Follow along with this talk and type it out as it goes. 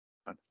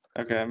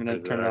Okay, I'm gonna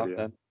Is it turn it off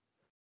already on?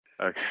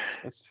 then. Okay.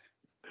 Let's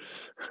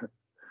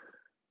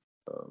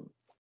um,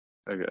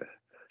 okay.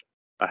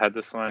 I had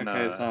this one.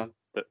 okay, it's on.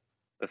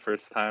 The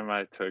first time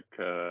I took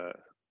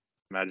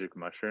magic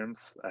mushrooms,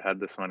 I had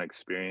this one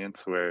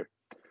experience where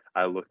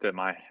I looked at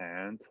my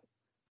hand,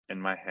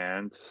 and my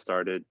hand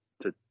started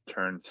to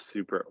turn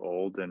super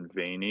old and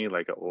veiny,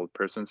 like an old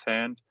person's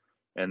hand,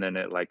 and then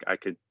it like I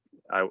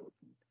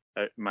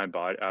my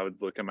body I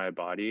would look at my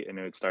body and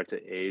it would start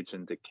to age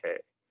and decay.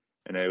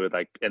 And it would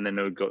like and then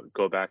it would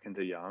go back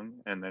into young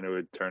and then it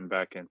would turn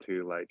back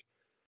into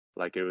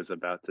like it was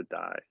about to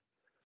die.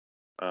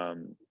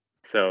 Um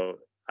so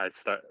I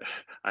start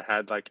I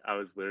had like I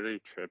was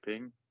literally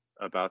tripping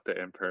about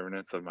the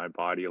impermanence of my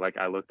body. Like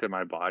I looked at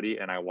my body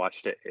and I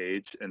watched it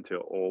age into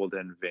an old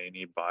and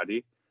veiny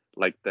body.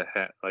 Like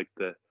like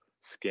the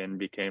skin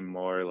became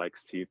more like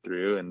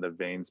see-through and the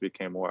veins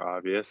became more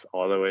obvious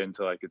all the way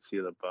until I could see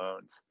the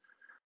bones.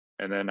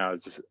 And then I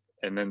was just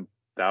and then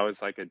that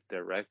was like a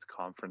direct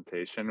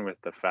confrontation with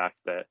the fact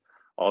that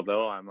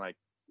although I'm like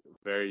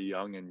very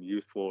young and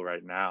youthful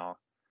right now,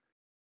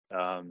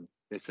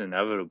 it's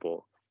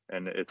inevitable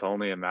and it's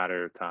only a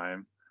matter of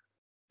time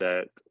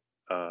that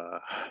uh,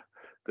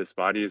 this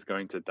body is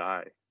going to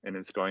die and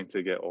it's going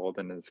to get old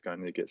and it's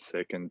going to get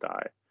sick and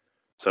die.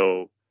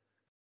 So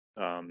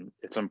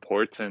it's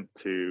important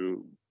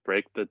to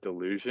break the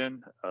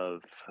delusion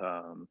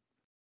um,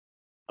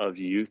 of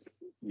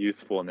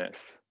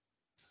youthfulness.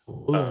 How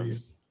old are you?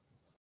 Um,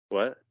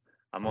 What?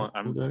 How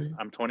old are you?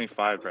 I'm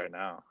 25 right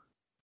now.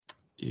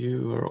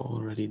 You are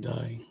already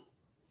dying.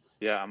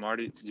 Yeah, I'm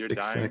already It's you're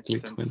dying exactly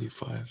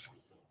 25.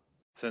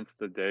 since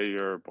the day you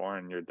were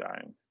born, you're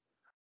dying.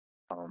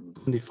 Um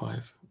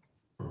 25.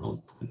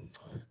 Around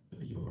 25.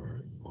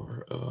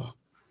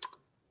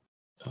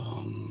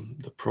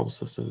 The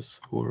processes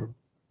who are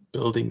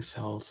building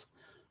cells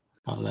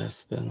are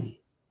less than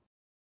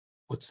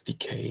what's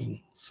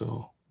decaying.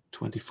 So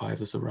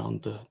 25 is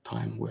around the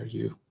time where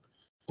you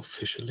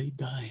officially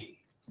dying.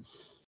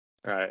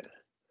 right.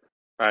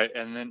 Right.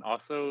 And then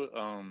also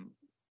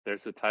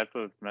there's a type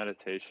of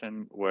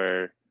meditation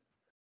where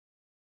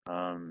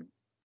um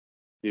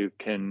you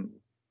can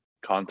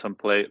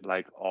contemplate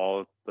like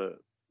all the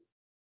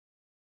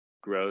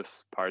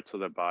gross parts of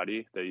the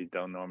body that you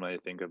don't normally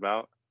think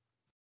about.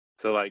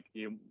 So like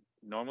you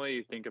normally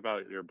you think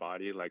about your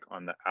body like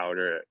on the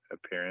outer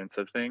appearance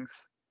of things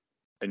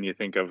and you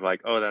think of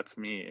like, oh, that's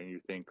me, and you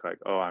think like,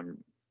 oh,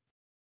 I'm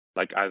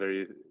like either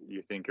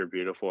you think you're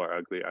beautiful or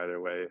ugly, either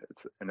way,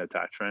 it's an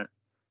attachment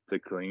to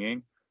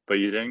clinging. But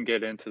you didn't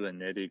get into the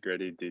nitty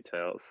gritty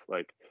details.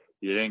 Like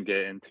you didn't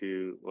get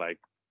into like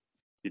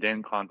you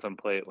didn't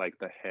contemplate like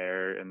the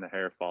hair and the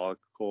hair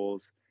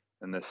follicles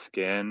and the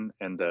skin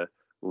and the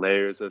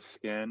layers of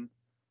skin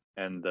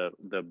and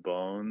the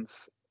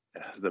bones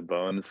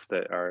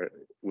that are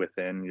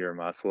within your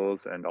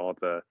muscles and all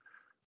the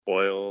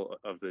oil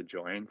of the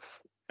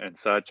joints and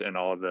such and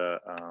all the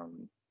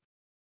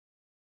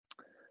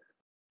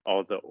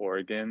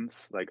organs,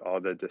 like all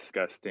the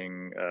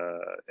disgusting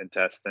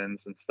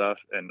intestines and stuff,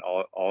 and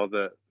all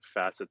the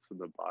facets of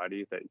the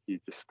body that you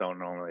just don't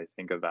normally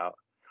think about.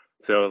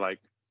 So like,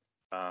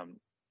 um,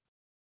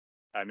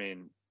 I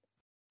mean,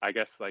 I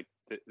guess like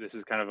this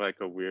is kind of like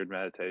a weird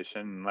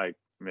meditation. Like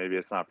maybe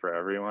it's not for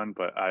everyone,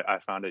 but I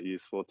found it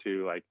useful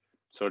to like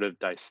sort of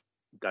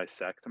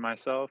dissect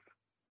myself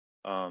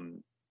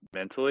um,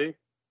 mentally.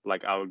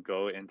 Like I would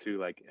go into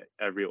like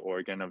every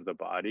organ of the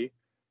body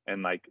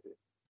and like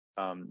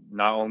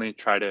not only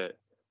try to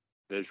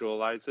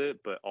visualize it,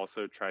 but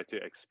also try to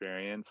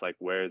experience like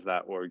where is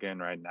that organ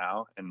right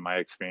now in my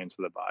experience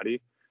of the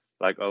body.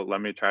 Like, oh, let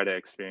me try to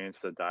experience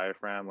the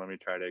diaphragm, let me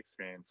try to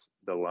experience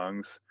the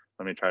lungs,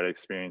 let me try to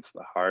experience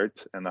the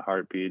heart and the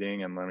heart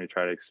beating, and let me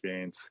try to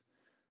experience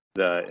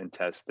the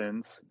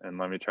intestines, and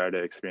let me try to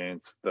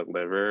experience the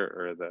liver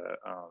or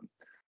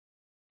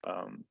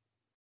um,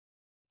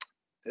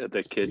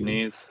 It's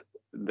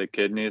you. the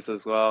kidneys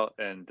as well,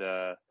 and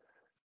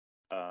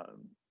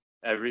um,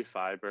 every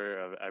fiber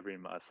of every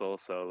muscle.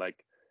 So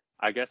like,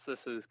 I guess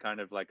this is kind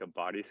of like a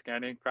body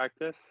scanning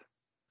practice,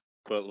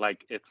 but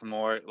like it's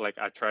more like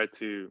I try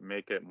to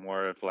make it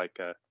more of like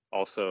a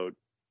also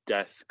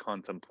death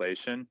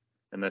contemplation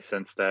in the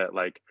sense that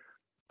like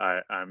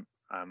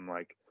I'm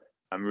like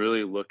I'm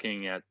really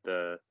looking at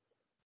the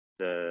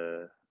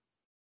the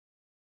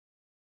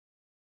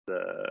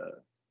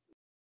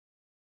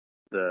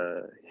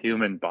the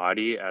human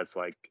body as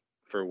like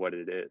for what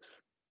it is,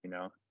 you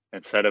know?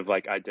 Instead of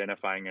like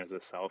identifying as a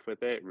self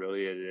with it,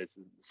 really it is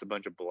it's a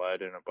bunch of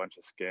blood and a bunch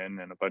of skin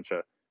and a bunch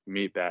of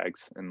meat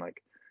bags and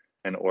like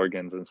and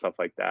organs and stuff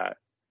like that.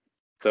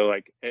 So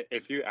like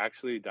if you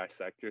actually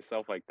dissect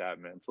yourself like that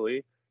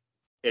mentally,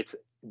 it's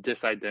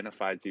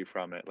disidentifies you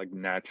from it like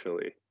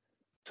naturally.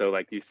 So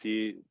like you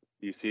see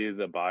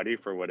the body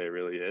for what it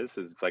really is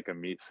it's like a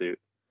meat suit.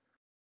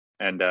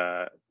 And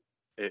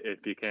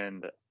if you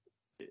can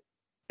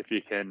if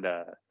you can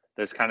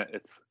there's kind of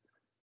it's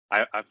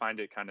I find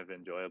it kind of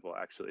enjoyable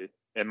actually.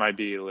 It might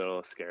be a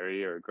little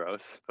scary or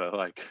gross, but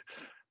like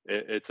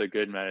it's a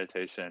good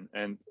meditation.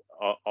 And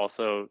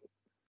also,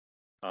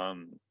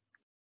 um,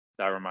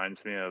 that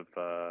reminds me of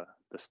the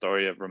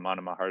story of Ramana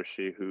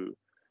Maharshi, who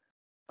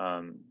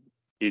um,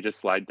 he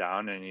just lied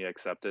down and he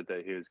accepted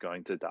that he was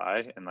going to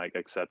die, and like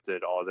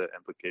accepted all the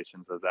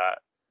implications of that,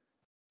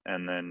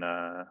 and then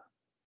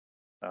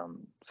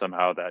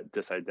somehow that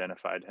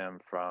disidentified him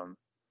from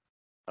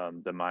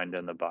the mind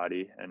and the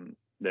body, and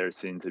there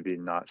seemed to be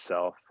not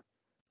self,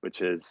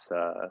 which is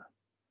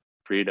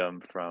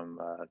freedom from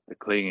the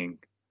clinging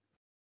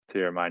to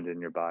your mind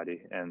and your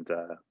body, and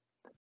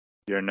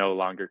you're no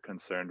longer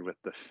concerned with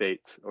the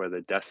fate or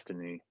the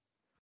destiny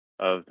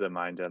of the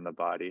mind and the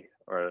body,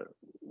 or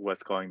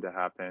what's going to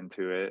happen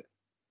to it,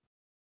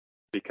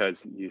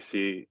 because you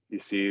see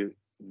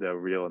the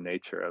real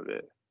nature of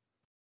it.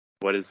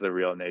 What is the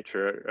real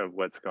nature of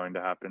what's going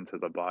to happen to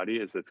the body?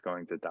 Is it's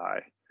going to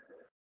die.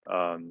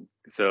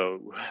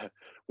 So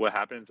what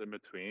happens in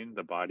between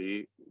the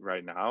body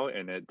right now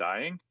and it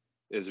dying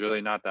is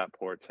really not that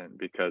important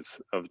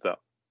because of the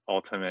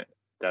ultimate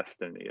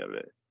destiny of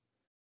it.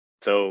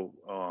 So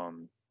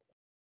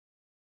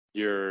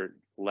you're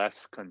less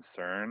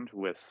concerned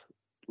with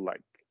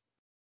like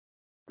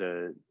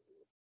the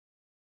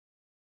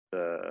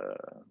the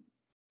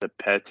the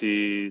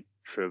petty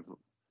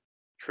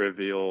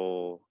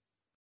trivial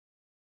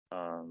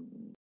um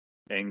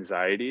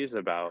anxieties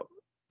about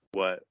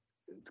what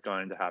is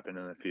going to happen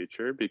in the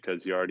future,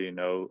 because you already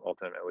know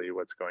ultimately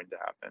what's going to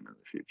happen in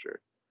the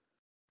future.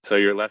 So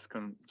you're less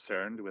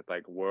concerned with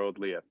like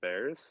worldly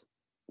affairs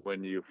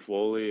when you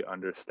fully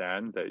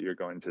understand that you're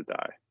going to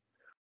die.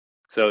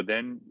 So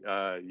then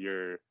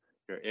your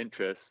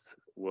interests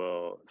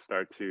will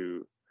start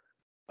to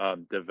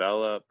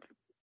develop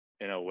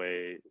in a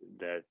way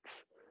that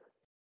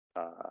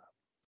uh,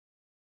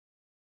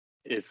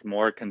 is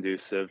more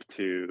conducive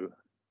to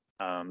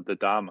the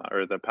Dhamma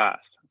or the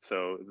path.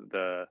 So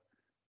the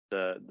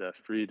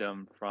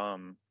freedom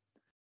from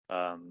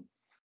um,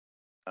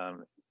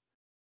 um,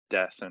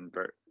 death and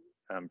birth,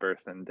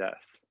 birth and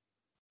death,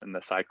 and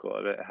the cycle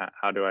of it.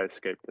 How do I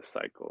escape the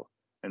cycle?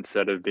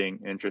 Instead of being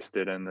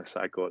interested in the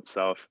cycle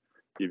itself,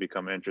 you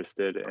become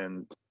interested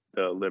in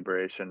the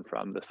liberation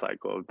from the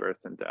cycle of birth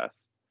and death,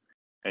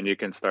 and you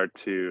can start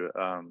to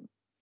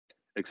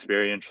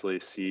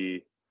experientially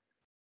see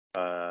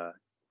uh,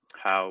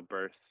 how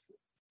birth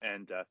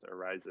and death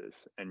arises,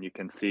 and you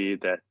can see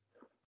that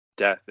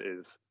death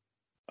is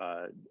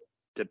uh,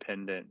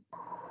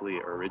 dependently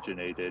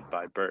originated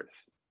by birth,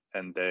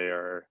 and they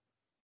are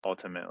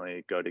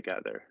ultimately go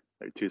together.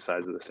 They're two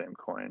sides of the same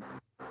coin.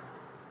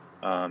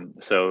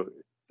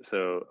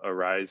 So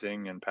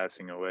arising and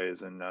passing away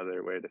is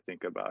another way to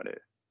think about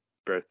it.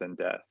 Birth and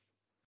death,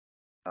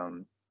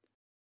 um,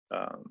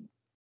 um,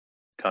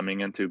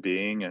 coming into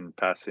being and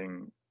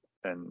passing,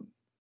 and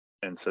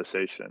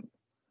cessation,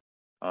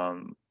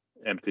 um,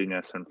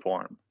 emptiness and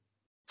form.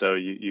 So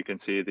you can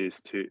see these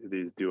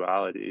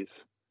dualities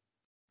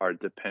are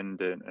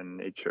dependent in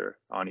nature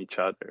on each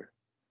other.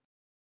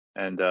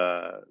 And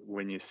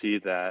when you see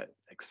that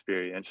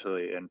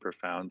experientially and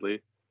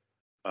profoundly,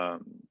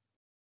 um,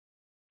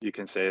 you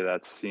can say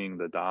that's seeing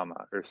the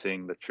Dhamma or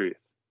seeing the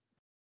truth.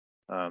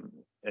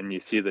 And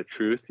you see the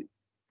truth,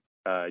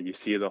 you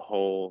see the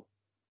whole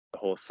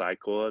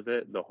cycle of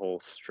it, the whole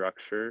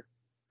structure,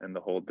 and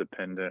the whole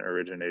dependent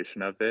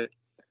origination of it.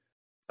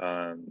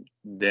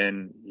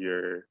 Then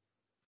you're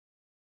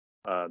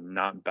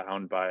not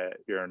bound by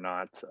it. You're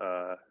not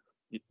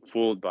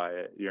fooled by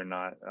it. You're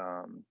not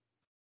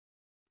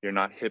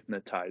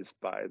hypnotized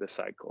by the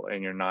cycle,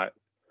 and you're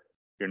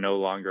no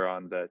longer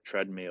on the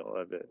treadmill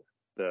of it,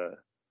 the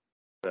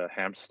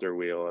hamster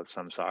wheel of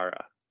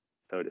samsara,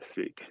 so to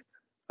speak,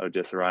 of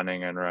just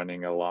running and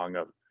running along,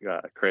 of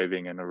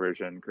craving and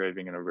aversion,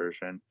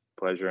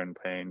 pleasure and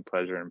pain,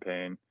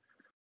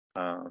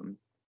 um,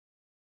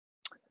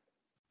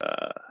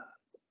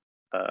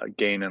 uh,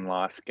 gain and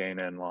loss,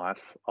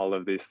 all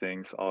of these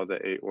things, all the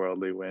eight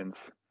worldly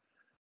winds,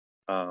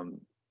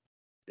 um,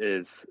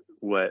 is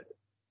what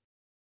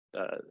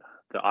uh,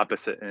 the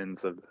opposite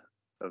ends of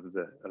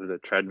the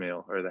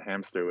treadmill or the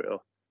hamster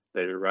wheel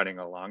that you're running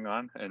along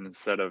on. And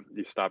instead of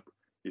you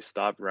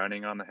stop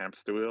running on the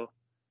hamster wheel,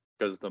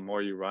 because the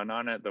more you run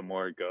on it, the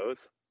more it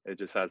goes. It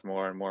just has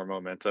more and more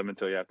momentum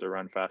until you have to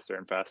run faster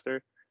and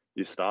faster.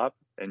 You stop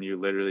and you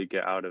literally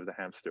get out of the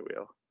hamster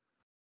wheel,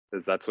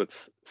 because that's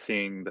what's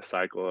seeing the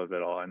cycle of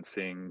it all, and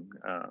seeing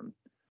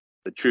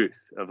the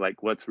truth of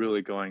like what's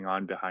really going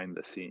on behind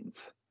the scenes.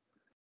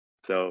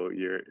 So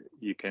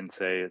you can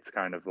say it's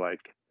kind of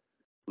like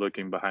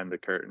looking behind the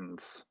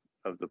curtains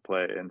of the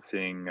play and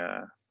seeing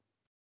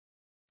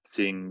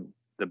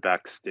the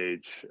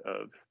backstage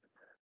of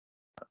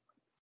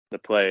the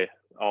play,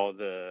 all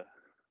the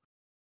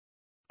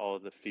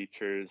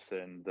features,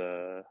 and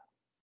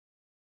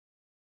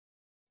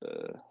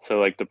so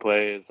like the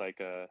play is like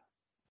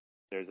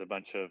there's a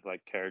bunch of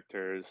like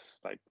characters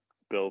like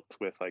built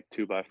with like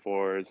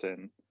 2x4s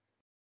and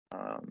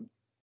um,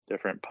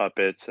 different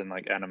puppets and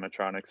like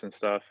animatronics and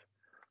stuff,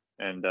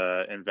 and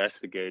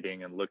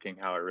investigating and looking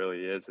how it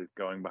really is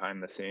going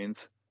behind the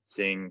scenes,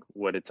 seeing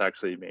what it's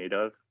actually made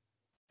of,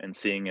 and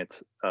seeing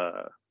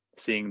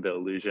the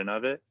illusion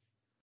of it.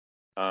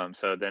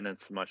 So then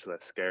it's much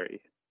less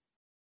scary.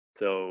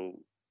 So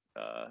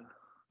uh,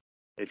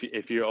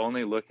 if you're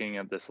only looking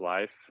at this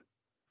life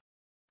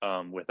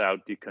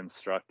without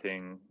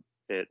deconstructing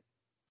it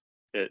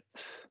it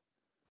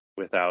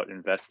without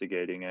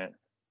investigating it,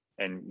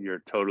 and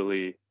you're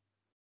totally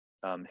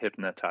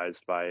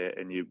hypnotized by it,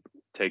 and you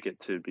take it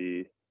to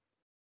be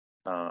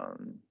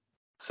um,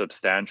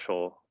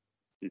 substantial,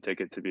 you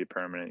take it to be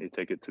permanent, you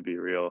take it to be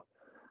real,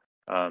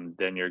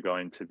 then you're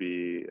going to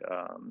be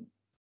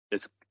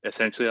it's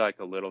essentially like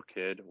a little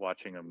kid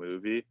watching a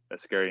movie, a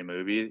scary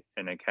movie,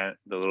 and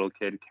the little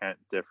kid can't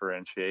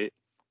differentiate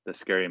the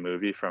scary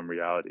movie from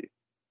reality.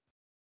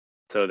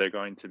 So they're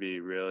going to be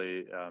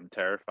really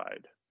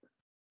terrified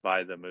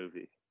by the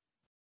movie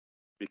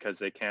because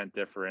they can't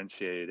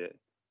differentiate it.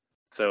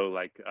 So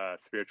like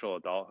spiritual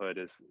adulthood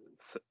is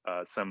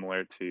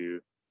similar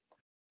to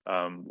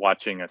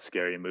watching a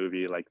scary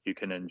movie. Like you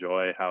can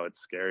enjoy how it's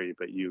scary,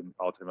 but you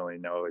ultimately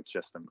know it's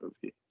just a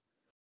movie.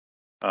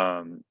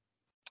 Um,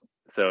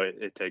 so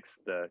it takes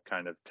the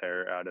kind of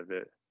terror out of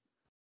it,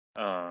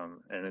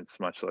 and it's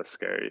much less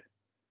scary.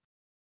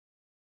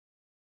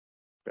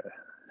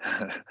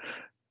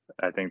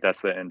 I think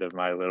that's the end of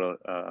my little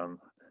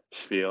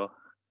spiel.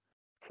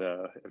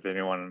 So if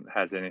anyone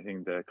has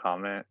anything to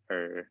comment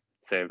or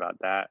say about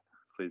that,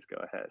 please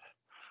go ahead.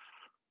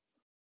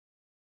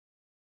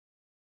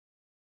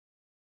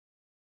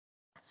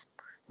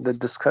 The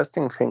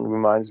disgusting thing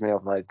reminds me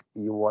of like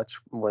you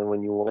watch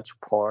when you watch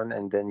porn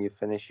and then you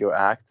finish your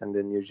act and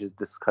then you're just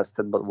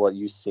disgusted by what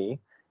you see.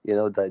 You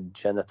know, the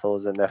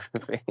genitals and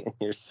everything, and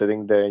you're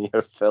sitting there in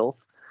your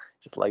filth,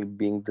 just like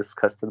being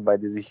disgusted by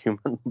this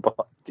human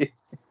body.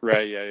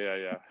 Right,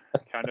 yeah.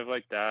 Kind of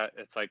like that.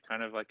 It's like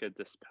kind of like a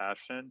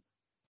dispassion,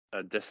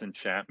 a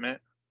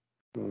disenchantment.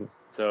 Mm.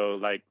 So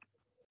like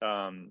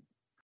um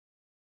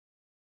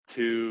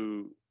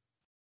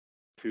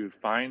to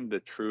find the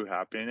true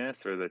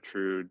happiness or the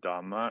true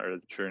dhamma or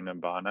the true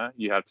nibbana,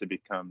 you have to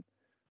become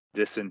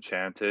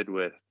disenchanted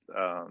with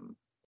um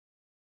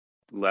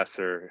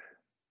lesser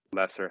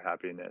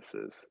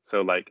happinesses.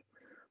 So like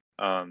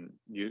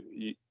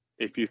you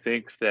if you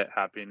think that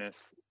happiness,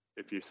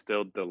 if you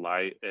still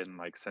delight in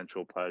like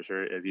sensual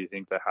pleasure, if you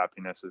think that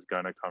happiness is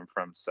going to come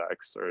from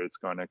sex or it's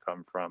going to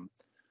come from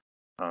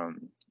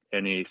um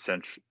any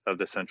sense of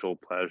the sensual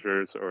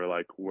pleasures or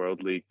like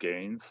worldly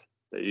gains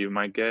that you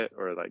might get,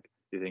 or like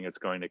you think it's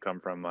going to come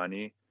from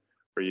money,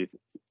 or you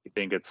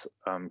think it's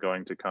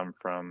going to come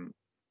from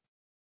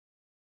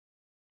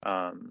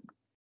um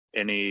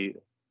any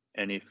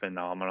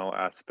phenomenal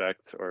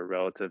aspect or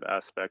relative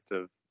aspect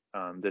of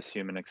this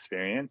human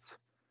experience,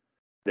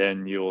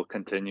 then you'll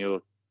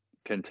continue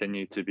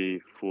to be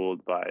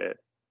fooled by it,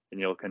 and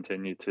you'll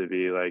continue to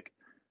be like,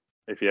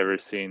 if you ever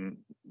seen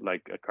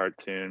like a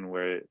cartoon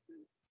where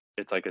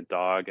it's like a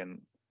dog,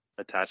 and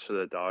attached to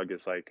the dog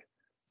is like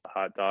a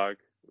hot dog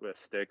with a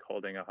stick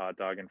holding a hot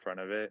dog in front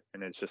of it,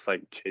 and it's just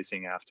like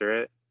chasing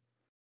after it.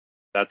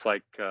 That's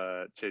like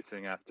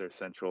chasing after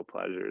sensual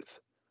pleasures.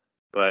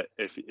 But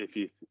if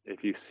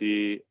you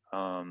see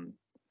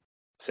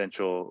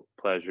sensual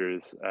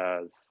pleasures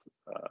as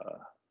uh,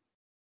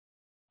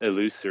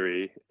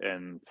 illusory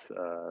and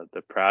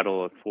the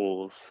prattle of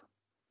fools,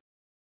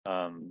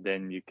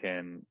 then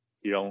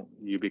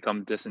you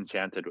become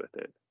disenchanted with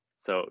it.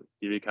 So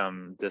you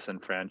become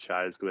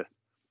disenfranchised with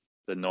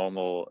the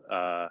normal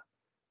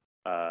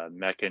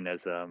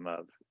mechanism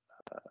of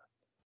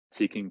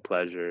seeking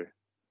pleasure,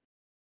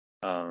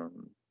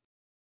 um,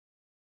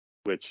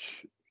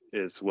 which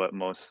is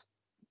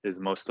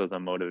most of the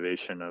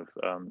motivation of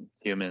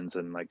humans,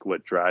 and like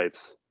what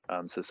drives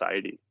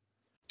society.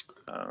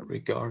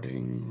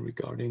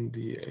 Regarding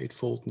the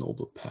Eightfold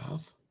Noble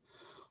Path,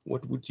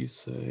 what would you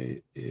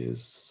say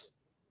is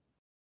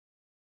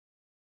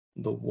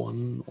the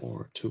one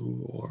or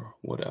two or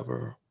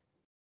whatever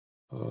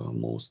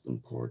most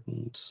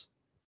important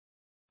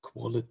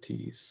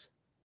qualities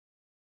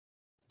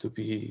to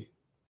be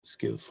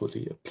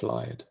skillfully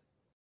applied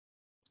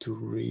to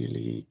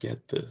really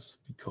get this?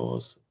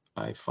 Because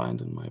I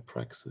find in my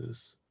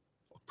practice,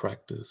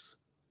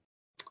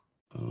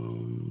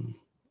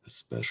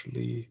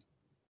 especially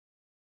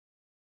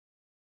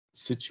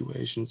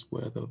situations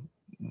where the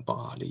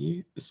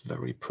body is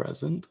very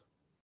present,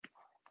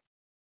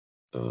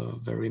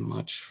 very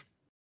much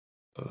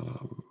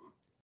um,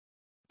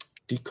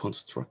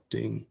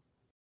 deconstructing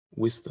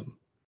wisdom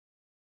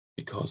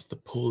because the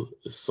pull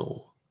is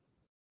so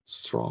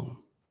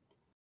strong.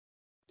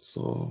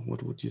 So,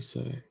 what would you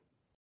say?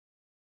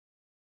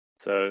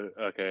 So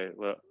okay,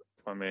 well,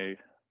 let me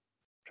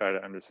try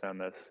to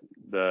understand this.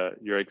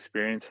 Your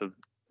experience of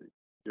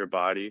your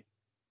body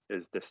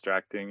is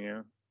distracting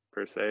you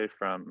per se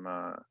from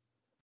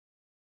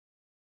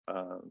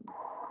um,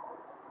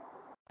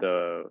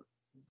 the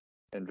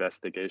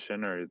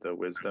investigation or the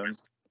wisdom.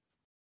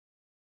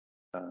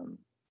 Um,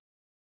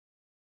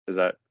 is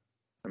that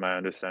am I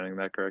understanding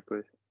that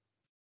correctly?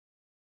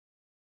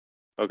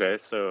 Okay,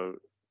 so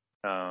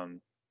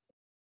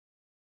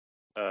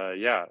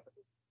yeah,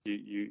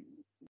 you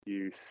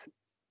you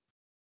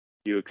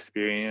you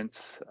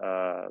experience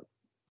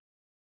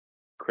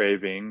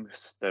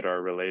cravings that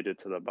are related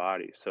to the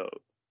body. So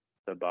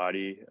the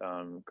body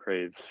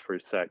craves for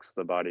sex,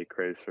 the body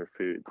craves for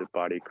food, the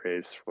body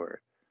craves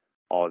for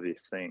all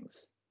these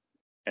things.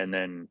 And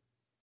then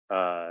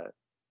uh,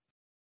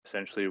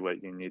 essentially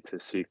what you need to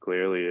see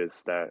clearly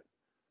is that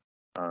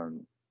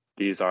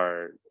these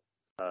are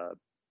a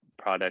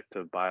product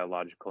of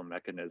biological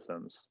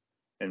mechanisms,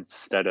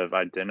 instead of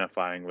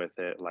identifying with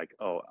it like,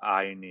 oh,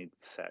 I need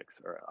sex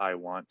or I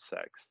want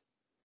sex.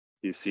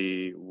 You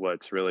see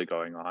what's really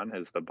going on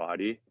is the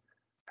body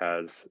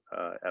has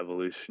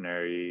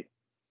evolutionary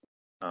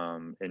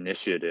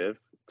initiative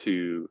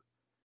to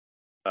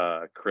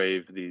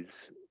crave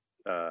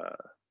uh,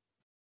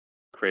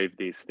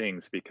 these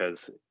things,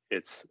 because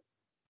it's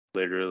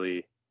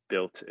literally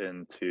built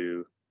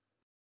into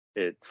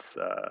its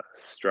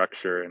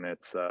structure and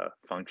its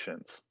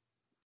functions.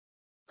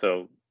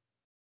 So,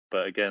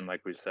 but again,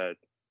 like we said,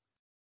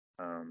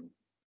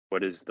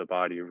 what is the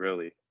body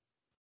really?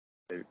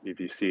 If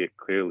you see it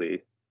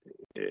clearly,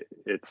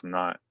 it's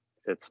not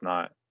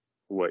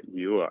what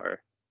you are.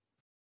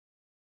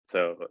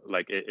 So,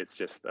 like it's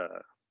just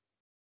a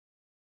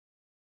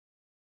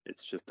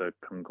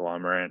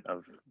conglomerate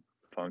of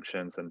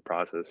functions and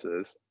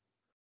processes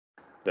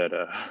that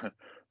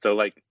so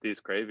like these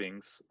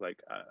cravings, like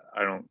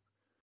I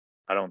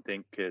don't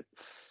think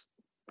it's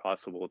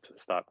possible to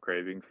stop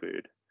craving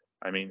food.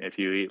 I mean, if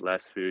you eat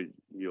less food,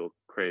 you'll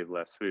crave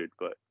less food,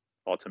 but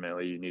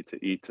ultimately you need to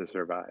eat to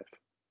survive.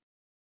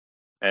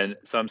 And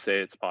some say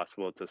it's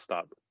possible to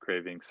stop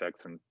craving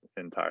sex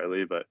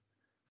entirely, but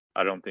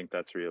I don't think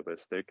that's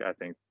realistic. I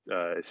think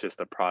it's just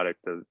a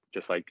product of,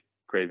 just like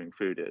craving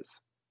food is.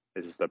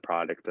 It's just a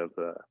product of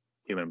the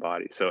human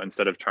body. So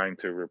instead of trying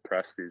to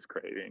repress these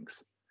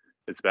cravings,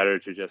 it's better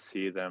to just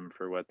see them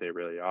for what they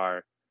really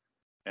are,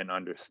 and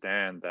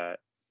understand that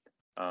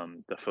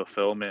the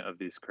fulfillment of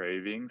these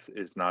cravings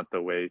is not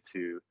the way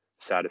to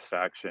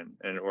satisfaction,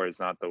 or is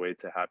not the way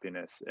to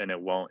happiness, and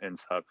it won't end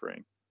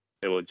suffering.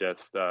 It will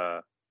just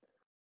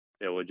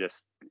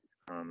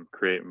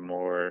create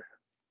more.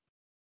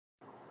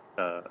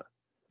 Uh,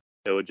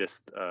 it would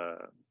just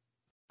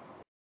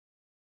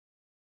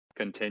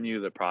continue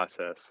the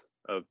process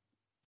of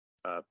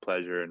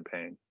pleasure and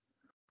pain.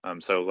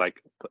 So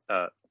like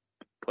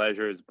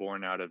pleasure is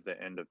born out of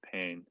the end of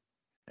pain,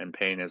 and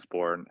pain is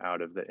born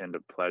out of the end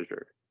of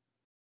pleasure.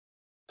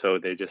 So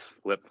they just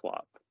flip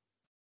flop.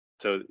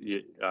 So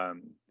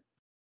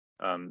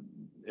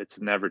it's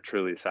never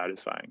truly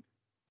satisfying.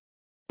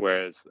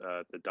 Whereas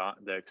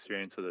the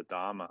experience of the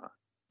Dhamma,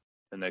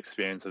 and the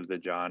experience of the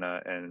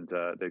jhana, and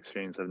the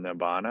experience of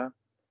nibbana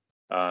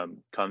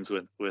comes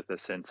with a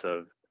sense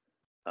of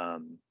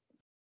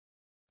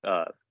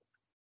uh,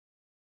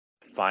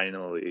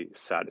 finally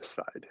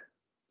satisfied.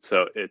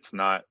 So it's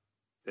not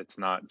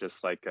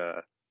just like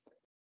a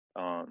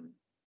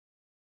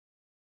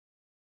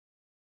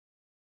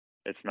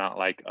it's not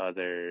like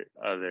other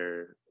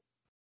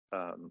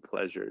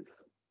pleasures.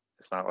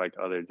 It's not like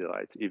other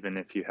delights. Even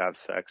if you have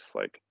sex,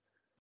 like,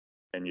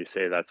 and you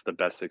say that's the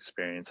best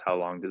experience, how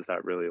long does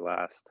that really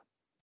last?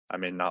 I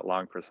mean, not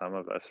long for some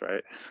of us,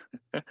 right?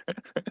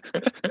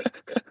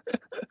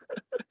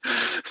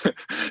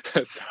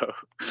 so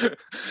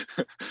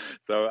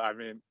so I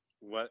mean,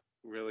 what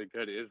really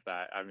good is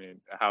that? I mean,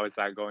 how is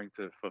that going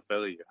to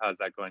fulfill you? How is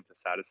that going to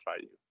satisfy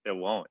you? It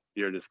won't.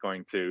 You're just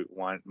going to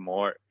want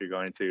more. You're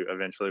going to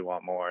eventually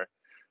want more.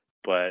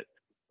 But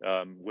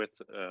with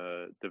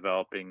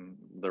developing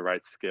the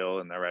right skill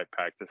and the right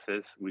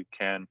practices, we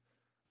can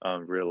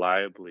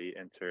reliably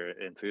enter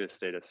into a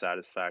state of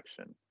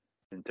satisfaction,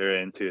 enter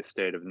into a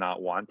state of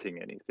not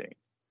wanting anything.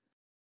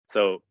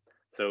 So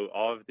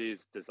all of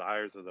these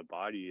desires of the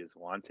body is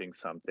wanting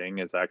something,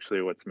 is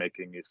actually what's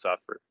making you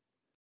suffer.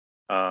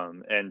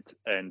 And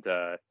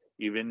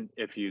even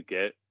if you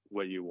get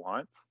what you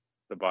want,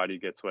 the body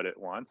gets what it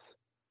wants,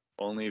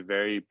 only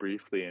very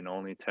briefly and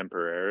only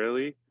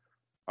temporarily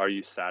are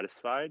you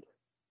satisfied.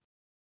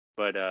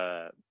 But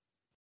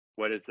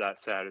what is that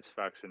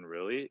satisfaction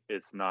really?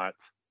 It's not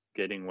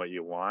getting what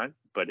you want,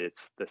 but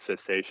it's the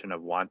cessation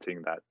of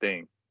wanting that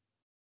thing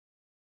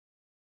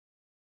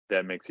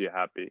that makes you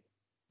happy.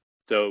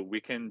 So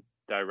we can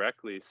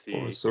directly for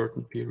a see,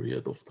 certain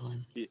period of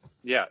time.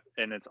 yeah,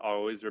 and it's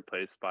always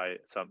replaced by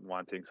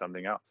wanting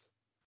something else.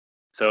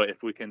 So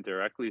if we can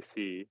directly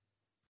see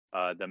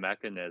the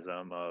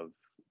mechanism of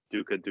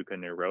dukkha dukkha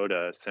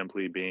nirodha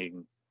simply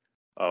being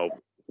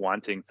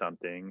wanting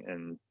something,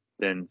 and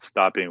then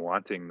stopping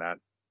wanting that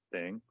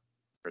thing,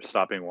 or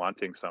stopping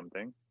wanting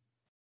something,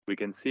 we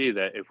can see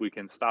that if we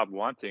can stop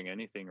wanting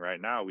anything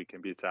right now, we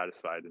can be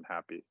satisfied and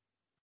happy,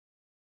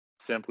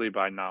 simply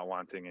by not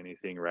wanting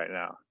anything right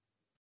now.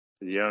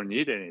 You don't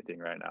need anything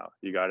right now.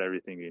 You got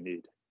everything you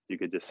need. You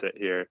could just sit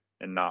here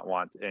and not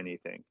want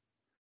anything,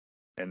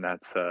 and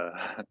that's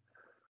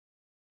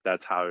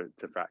that's how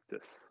to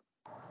practice.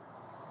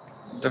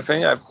 The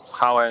thing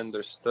how I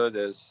understood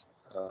is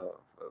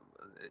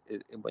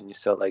when you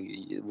said like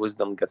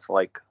wisdom gets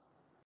like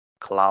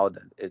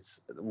clouded. It's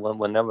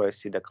whenever I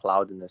see the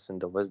cloudiness in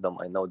the wisdom,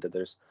 I know that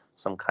there's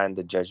some kind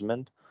of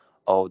judgment.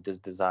 Oh, this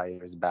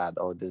desire is bad.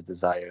 Oh, this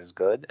desire is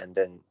good. And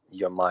then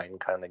your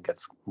mind kind of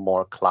gets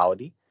more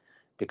cloudy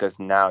because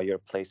now you're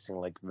placing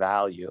like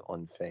value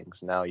on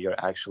things. Now you're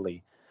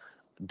actually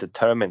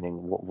determining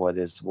what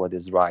is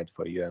right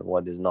for you and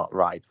what is not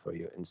right for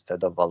you,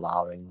 instead of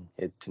allowing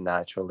it to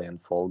naturally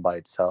unfold by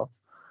itself.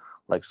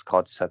 Like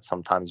Scott said,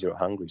 sometimes you're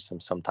hungry,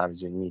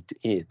 sometimes you need to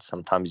eat,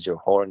 sometimes you're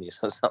horny,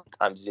 so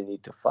sometimes you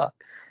need to fuck.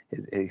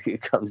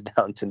 It comes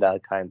down to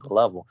that kind of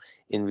level.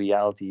 In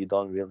reality, you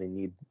don't really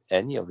need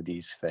any of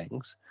these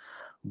things,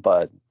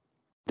 but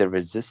the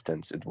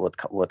resistance is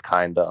what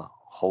kind of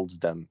holds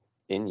them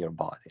in your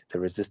body. The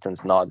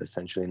resistance, not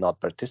essentially not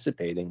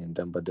participating in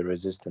them, but the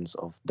resistance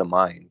of the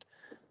mind,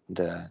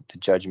 the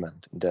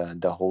judgment,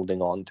 the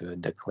holding on to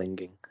it, the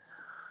clinging.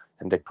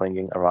 And the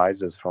clinging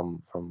arises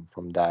from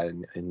that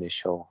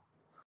initial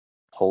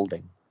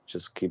holding.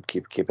 Just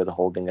keep it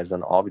holding as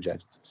an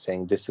object,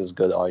 saying this is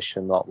good, I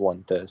should not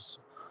want this.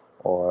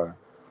 Or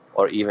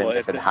even Well, if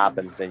if it it,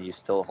 happens, then you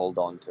still hold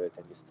on to it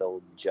and you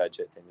still judge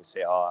it and you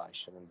say, oh, I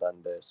shouldn't have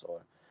done this,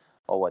 or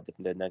oh, what if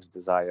the next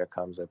desire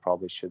comes, I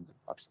probably should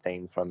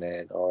abstain from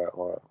it,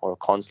 or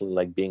constantly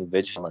like being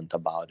vigilant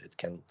about it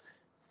can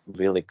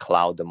really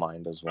cloud the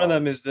mind as One of well.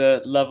 them is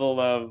the level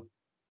of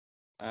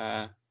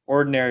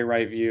ordinary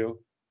right view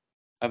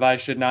of I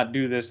should not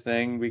do this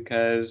thing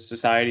because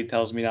society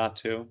tells me not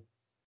to,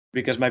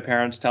 because my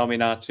parents tell me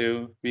not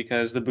to,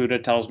 because the Buddha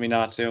tells me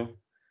not to.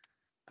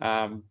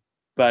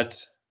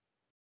 But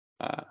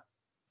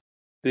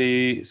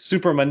the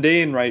super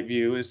mundane right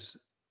view is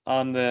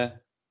on the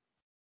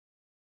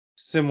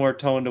similar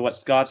tone to what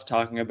Scott's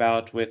talking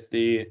about with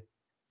the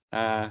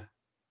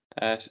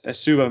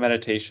Asuba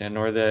meditation,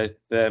 or the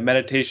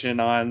meditation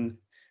on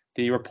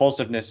the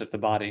repulsiveness of the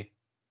body.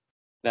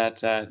 That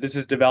this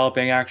is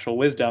developing actual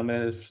wisdom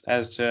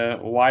as to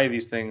why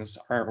these things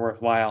aren't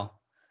worthwhile.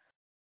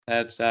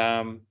 That's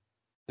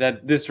that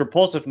this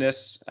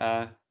repulsiveness.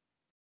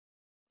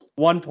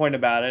 One point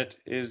about it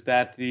is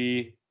that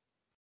the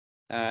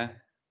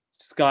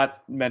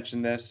Scott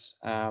mentioned this,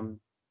 that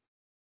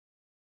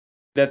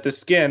the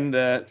skin,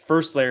 the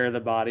first layer of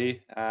the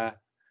body,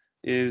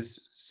 is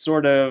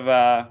sort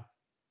of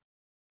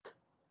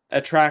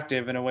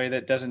attractive in a way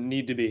that doesn't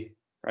need to be,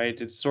 right?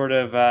 It's sort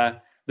of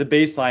the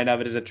baseline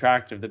of it is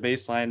attractive. The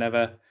baseline of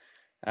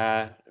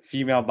a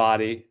female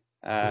body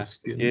The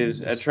skin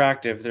is is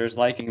attractive. There's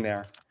liking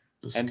there,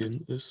 the and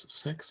skin is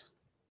sex.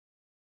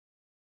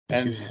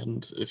 and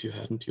If you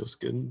hadn't your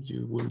skin,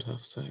 you wouldn't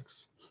have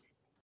sex.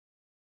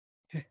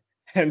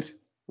 and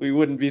we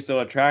wouldn't be so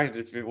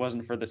attracted if it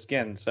wasn't for the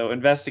skin. So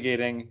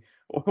investigating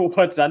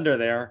what's under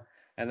there,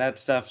 and that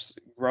stuff's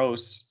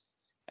gross.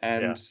 yeah,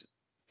 And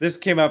this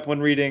came up when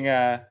reading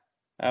a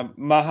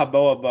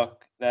Mahaboa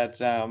book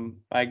that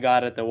I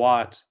got at the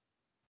Watt.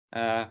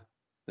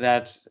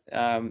 That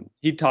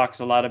he talks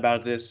a lot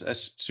about this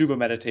Suba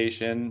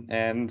meditation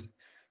and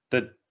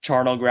the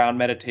charnel ground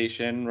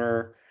meditation,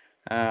 where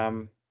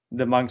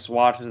the monks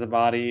watch as the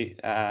body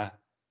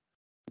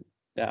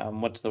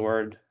what's the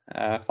word,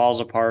 falls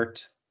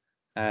apart,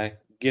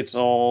 gets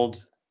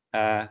old,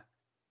 uh,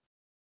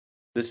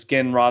 the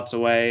skin rots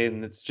away,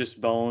 and it's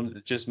just bones,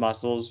 it's just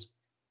muscles,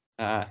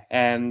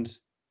 and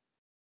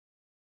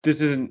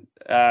this isn't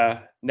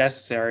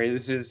necessary.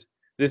 This is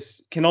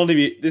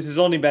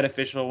only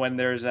beneficial when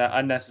there's an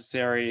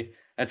unnecessary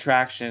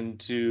attraction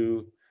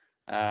to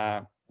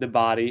the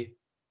body,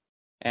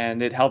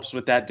 and it helps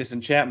with that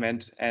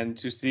disenchantment, and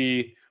to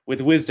see with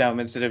wisdom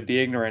instead of the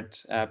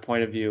ignorant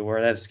point of view,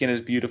 where that skin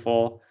is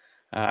beautiful.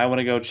 I want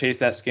to go chase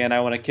that skin.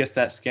 I want to kiss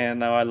that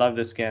skin. Oh, I love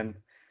the skin.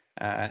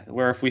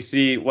 Where if we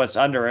see what's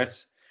under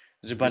it,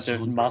 there's a You bunch of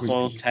sound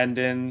muscle, creepy.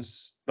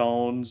 tendons,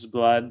 bones,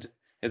 blood.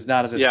 It's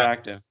not as yeah.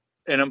 attractive.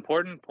 An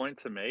important point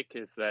to make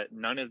is that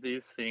none of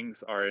these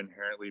things are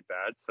inherently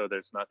bad. So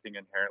there's nothing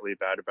inherently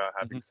bad about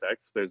having Mhm.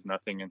 sex. There's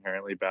nothing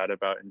inherently bad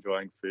about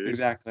enjoying food,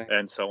 Exactly.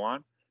 and so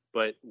on.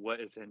 But what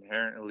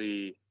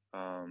inherently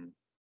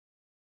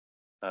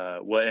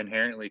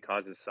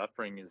causes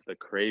suffering is the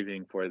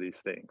craving for these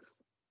things.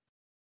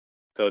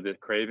 So the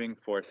craving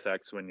for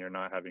sex when you're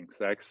not having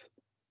sex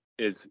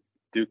is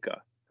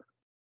dukkha,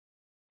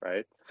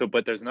 right? So,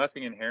 but there's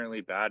nothing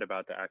inherently bad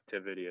about the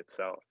activity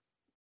itself.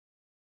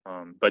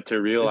 But to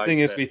The realize thing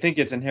is, that, we think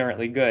it's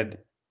inherently good,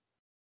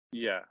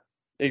 yeah,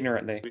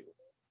 ignorantly.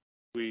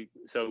 we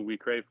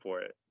crave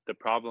for it. The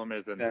problem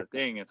isn't the Exactly.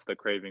 thing; it's the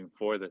craving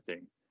for the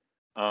thing.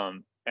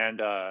 And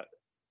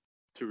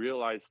to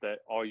realize that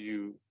all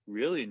you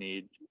really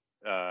need,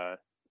 uh,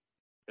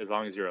 as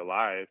long as you're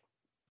alive,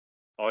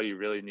 all you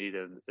really need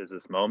is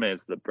this moment,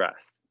 is the breath.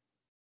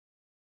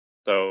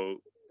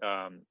 So,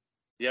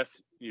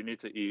 yes, you need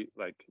to eat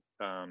like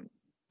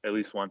at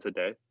least once a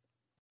day.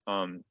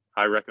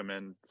 I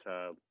recommend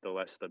the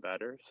less the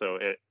better. So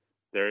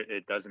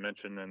it does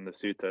mention in the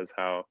suttas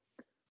how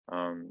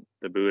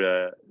the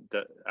Buddha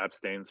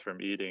abstains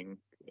from eating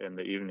in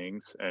the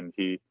evenings, and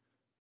he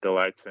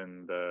delights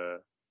in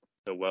the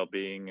the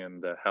well-being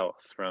and the health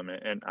from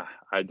it. And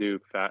I do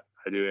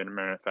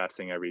intermittent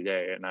fasting every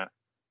day,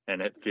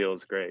 and it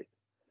feels great.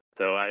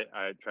 So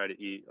I try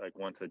to eat like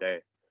once a day.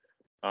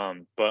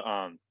 But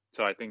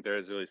so I think there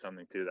is really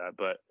something to that.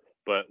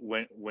 But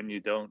when you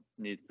don't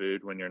need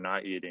food, when you're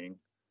not eating,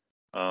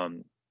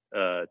 um,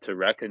 to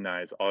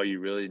recognize all you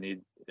really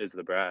need is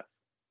the breath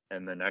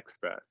and the next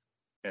breath,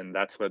 and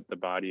that's what the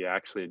body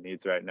actually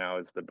needs right now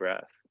is the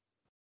breath.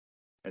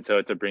 And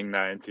so to bring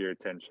that into your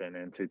attention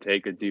and to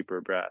take a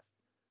deeper breath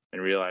and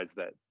realize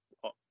that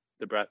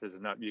the breath is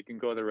enough. You can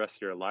go the rest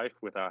of your life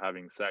without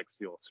having sex,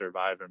 you'll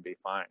survive and be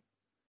fine.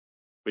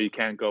 But you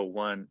can't go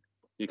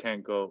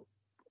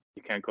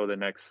the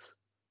next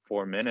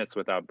 4 minutes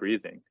without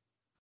breathing.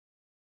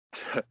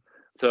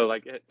 So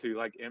like to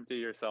like empty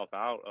yourself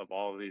out of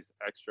all of these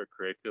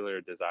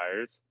extracurricular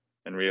desires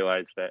and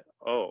realize that,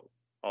 oh,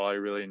 all I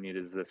really need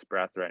is this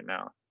breath right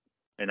now.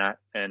 And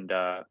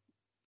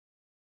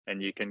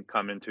and you can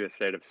come into a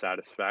state of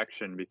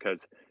satisfaction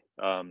because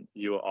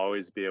you will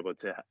always be able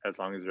to, as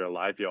long as you're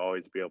alive, you'll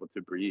always be able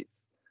to breathe.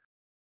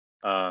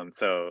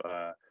 So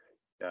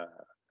uh,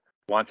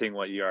 wanting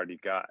what you already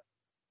got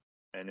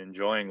and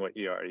enjoying what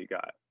you already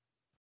got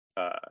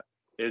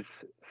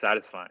is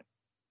satisfying.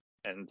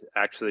 And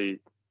actually,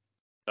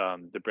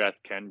 the breath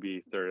can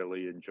be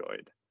thoroughly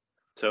enjoyed.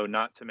 So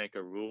not to make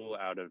a rule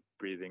out of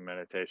breathing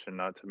meditation,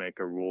 not to make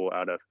a rule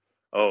out of,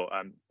 oh,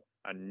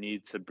 I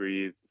need to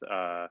breathe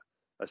a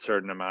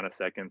certain amount of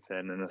seconds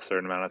in and a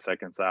certain amount of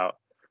seconds out.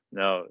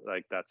 No,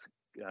 like that's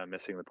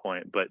missing the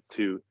point. But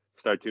to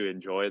start to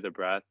enjoy the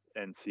breath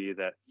and see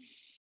that,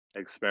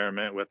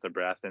 experiment with the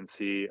breath and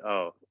see,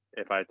 oh,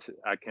 if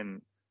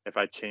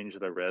I change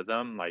the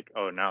rhythm, like,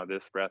 oh, now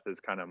this breath is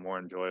kind of more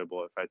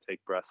enjoyable if I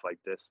take breaths like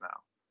this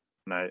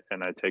now,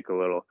 and I take a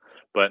little.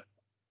 But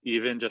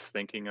even just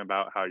thinking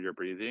about how you're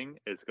breathing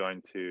is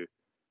going to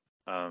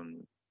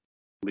um,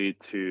 lead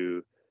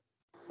to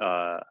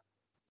uh,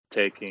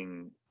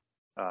 taking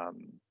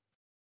um,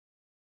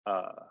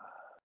 uh,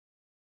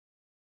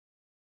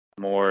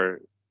 more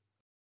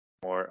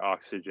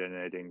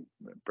oxygenating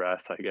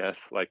breaths, I guess.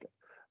 Like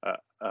uh,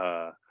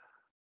 uh,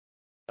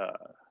 uh,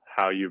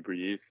 how you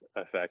breathe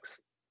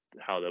affects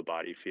how the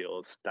body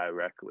feels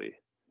directly.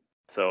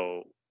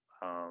 So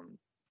um,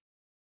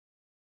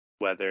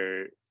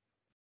 whether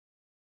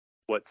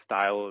what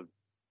style of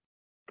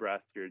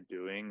breath you're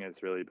doing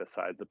is really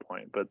beside the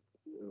point. But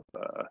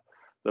uh,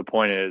 the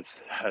point is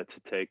to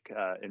take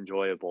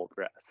enjoyable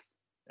breaths.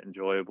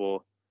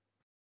 Enjoyable.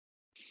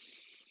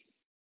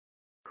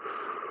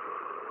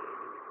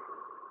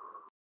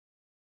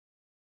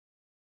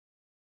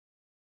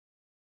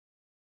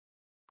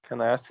 Can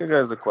I ask you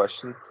guys a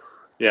question?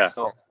 Yeah.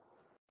 So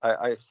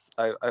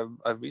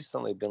I've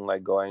recently been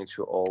like going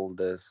through all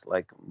this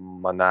like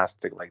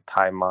monastic like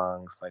Thai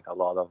monks, like a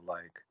lot of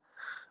like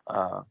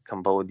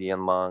Cambodian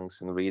monks,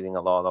 and reading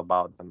a lot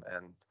about them.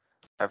 And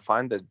I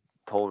find that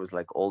towards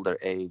like older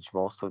age,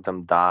 most of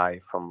them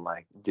die from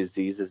like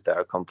diseases that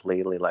are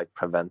completely like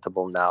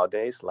preventable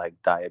nowadays, like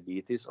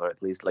diabetes, or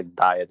at least like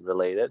diet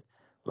related,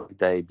 like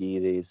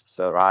diabetes,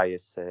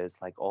 psoriasis,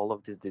 like all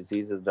of these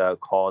diseases that are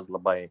caused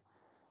by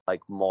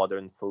like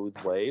modern food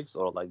waves,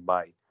 or like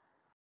by,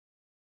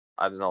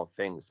 I don't know,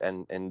 things,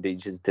 and they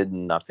just did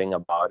nothing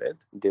about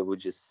it. They would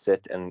just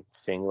sit and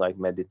think like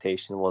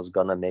meditation was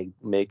gonna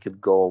make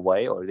it go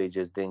away, or they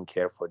just didn't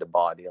care for the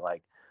body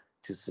like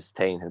to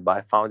sustain it. But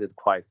I found it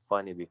quite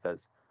funny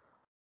because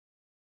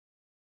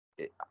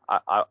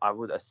I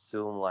would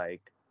assume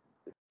like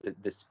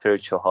the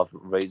spiritual health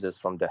raises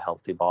from the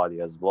healthy body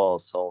as well.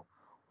 So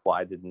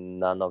why did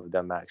none of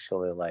them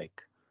actually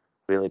like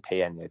really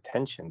pay any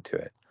attention to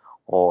it?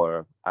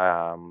 Or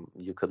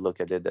you could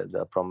look at it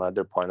from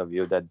another point of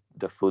view, that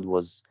the food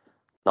was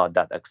not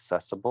that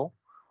accessible,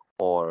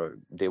 or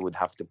they would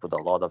have to put a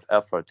lot of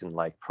effort in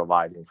like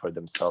providing for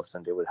themselves,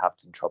 and they would have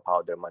to drop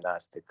out their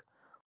monastic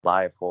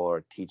life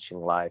or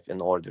teaching life in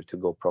order to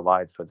go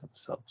provide for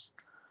themselves.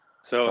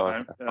 So So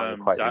I found it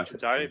quite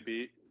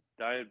interesting.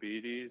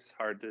 diabetes,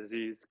 heart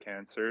disease,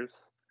 cancers.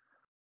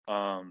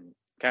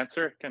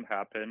 Cancer can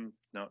happen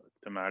no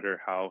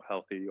matter how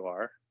healthy you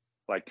are.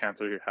 Like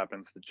cancer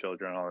happens to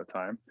children all the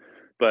time,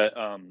 but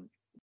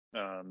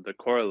the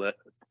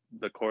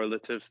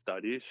correlative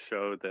studies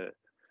show that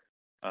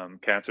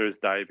cancers,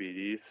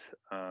 diabetes,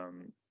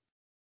 um,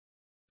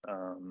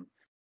 um,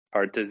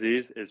 heart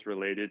disease is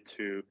related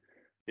to,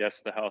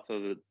 yes, the health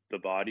of the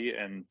body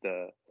and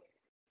the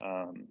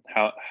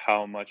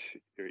how much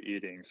you're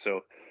eating.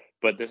 So,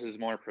 but this is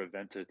more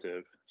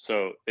preventative.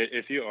 So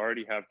if you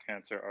already have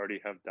cancer,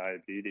 already have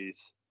diabetes,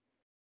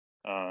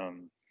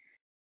 um,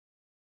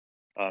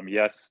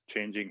 yes,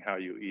 changing how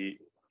you eat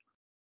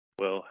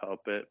will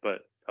help it,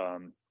 but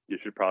you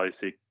should probably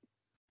seek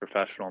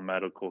professional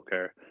medical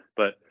care.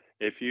 But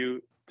if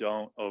you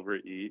don't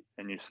overeat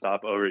and you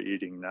stop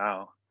overeating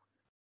now,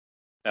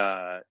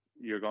 uh,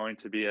 you're going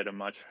to be at a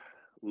much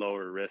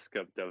lower risk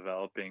of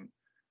developing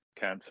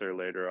cancer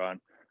later on.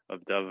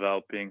 of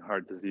developing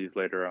heart disease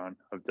later on,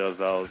 of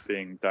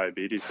developing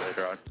diabetes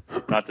later on.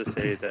 Not to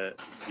say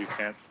that you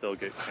can't still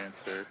get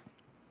cancer,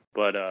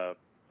 but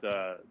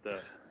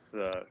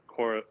the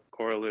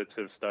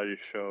correlative studies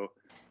show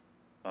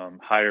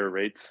higher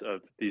rates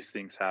of these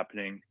things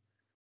happening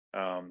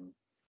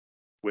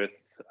with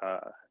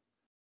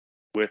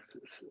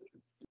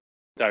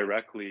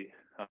directly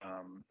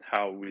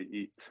how we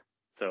eat.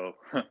 So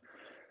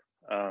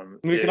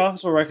We can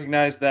also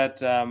recognize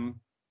that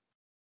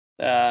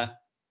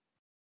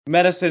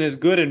medicine is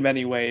good in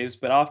many ways,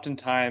 but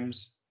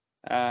oftentimes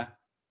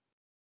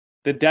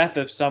the death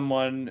of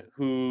someone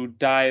who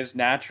dies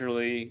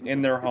naturally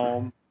in their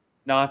home,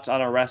 not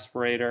on a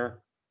respirator,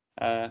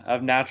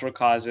 of natural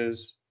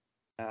causes,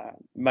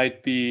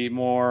 might be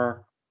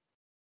more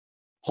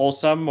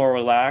wholesome, more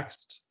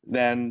relaxed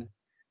than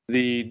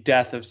the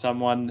death of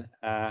someone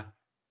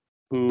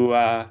who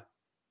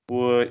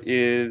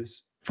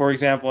is, for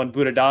example, in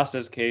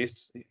Buddhadasa's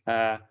case,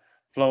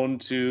 flown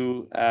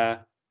to a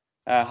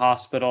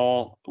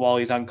hospital while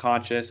he's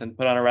unconscious and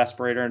put on a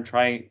respirator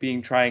and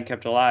being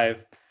kept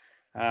alive.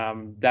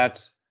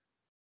 That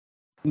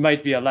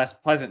might be a less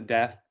pleasant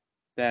death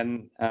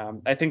than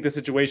I think the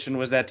situation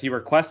was that he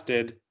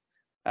requested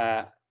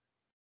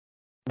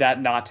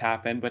that not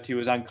happen, but he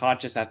was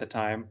unconscious at the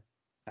time.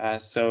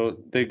 So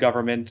the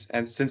government,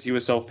 and since he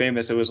was so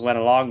famous, it was went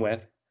along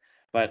with.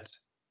 But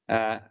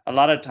a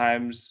lot of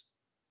times,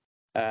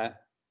 a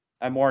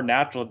more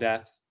natural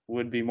death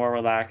would be more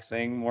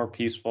relaxing, more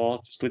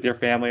peaceful, just with your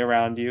family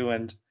around you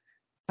and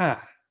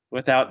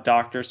without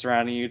doctors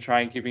surrounding you,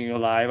 trying keeping you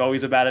alive.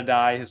 Always about to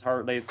die. His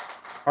heart rate's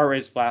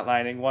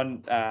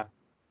flatlining.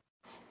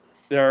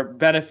 There are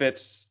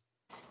benefits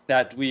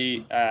that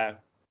we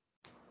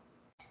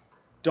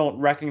don't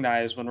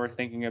recognize when we're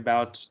thinking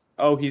about,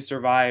 oh, he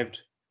survived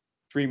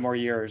 3 more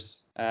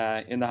years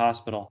in the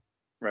hospital.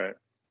 Right.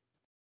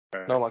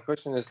 No, my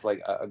question is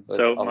like,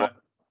 So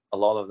a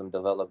lot of them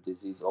develop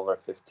disease over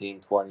 15,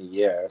 20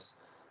 years,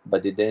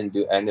 but they didn't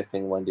do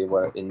anything when they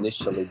were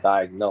initially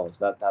diagnosed.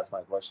 That's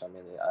my question.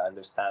 I mean, I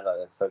understand that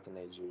at a certain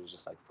age you're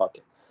just like, fuck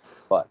it.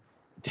 But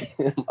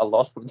a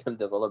lot of them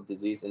develop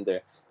disease in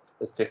their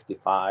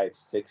 55,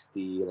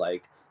 60,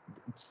 like,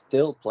 it's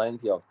still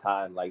plenty of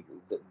time. Like,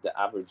 the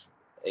average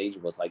age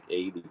was like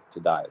 80 to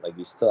die. Like,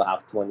 you still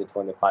have 20,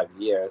 25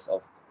 years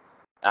of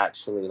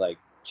actually like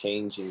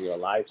changing your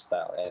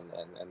lifestyle and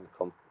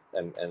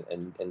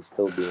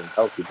still being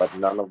healthy, but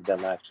none of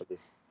them actually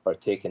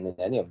partaken in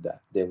any of that.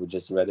 They would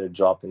just rather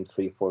drop in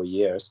 3-4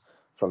 years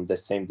from the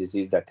same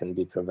disease that can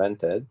be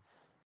prevented,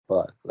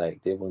 but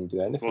like they wouldn't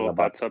do anything well,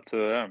 about that's up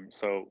to them.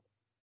 So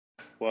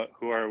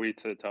who are we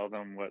to tell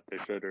them what they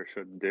should or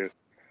shouldn't do?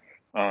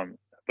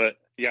 But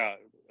yeah,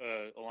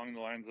 along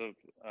the lines of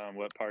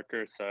what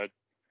Parker said,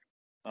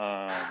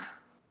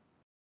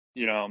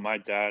 you know, my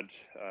dad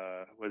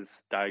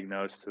was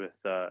diagnosed with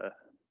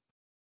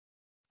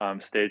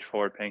stage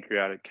 4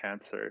 pancreatic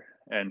cancer,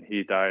 and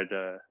he died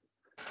a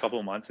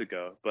couple months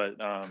ago. But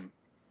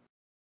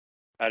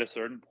at a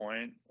certain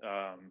point,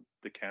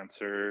 the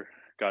cancer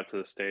got to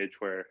the stage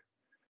where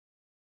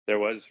there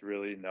was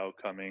really no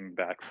coming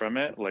back from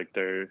it. Like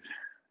it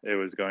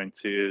was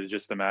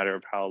just a matter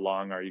of how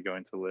long are you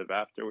going to live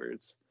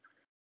afterwards.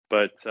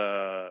 But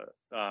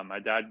my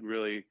dad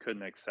really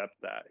couldn't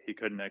accept that. He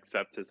couldn't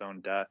accept his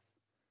own death.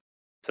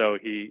 So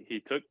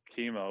he took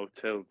chemo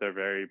till the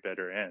very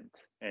bitter end,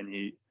 and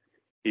he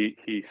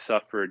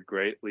suffered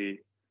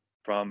greatly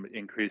from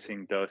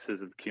increasing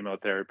doses of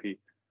chemotherapy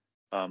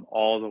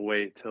all the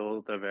way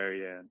till the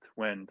very end,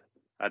 when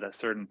at a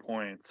certain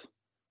point,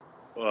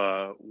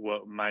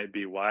 what might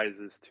be wise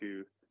is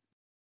to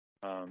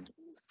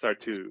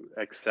start to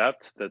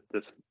accept that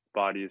this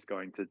body is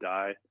going to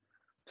die,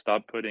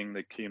 stop putting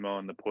the chemo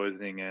and the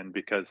poisoning in,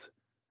 because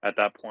at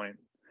that point,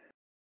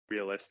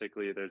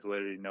 realistically, there's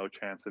literally no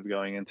chance of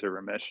going into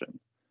remission.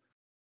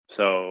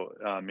 So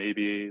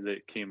maybe the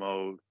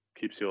chemo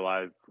keeps you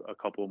alive a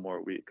couple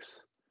more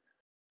weeks,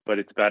 but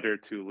it's better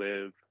to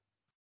live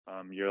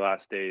your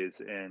last days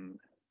in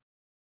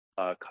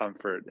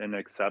comfort and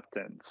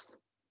acceptance,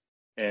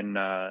 in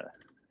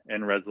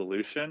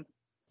resolution,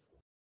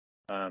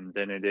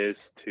 than it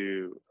is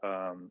to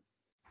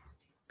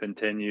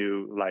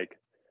continue like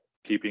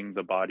keeping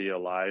the body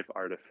alive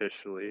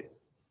artificially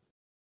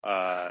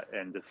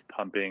and just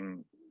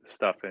pumping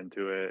stuff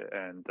into it,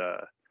 and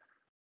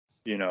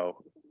you know,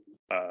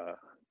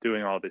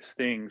 doing all these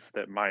things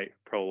that might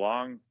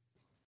prolong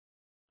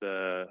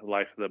the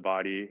life of the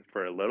body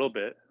for a little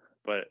bit,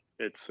 but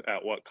it's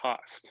at what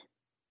cost,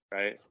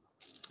 right?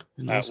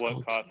 You know, At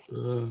what Scott,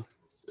 cost?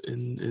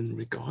 in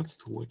regards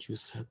to what you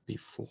said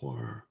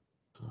before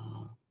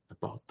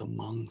about the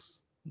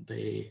monks,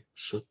 they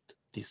should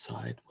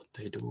decide what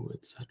they do,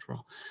 etc.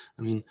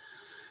 I mean,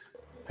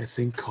 I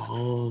think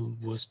Carl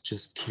was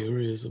just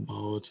curious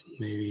about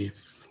maybe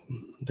if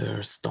there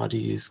are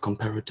studies,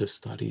 comparative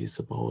studies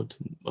about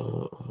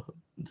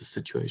the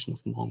situation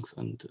of monks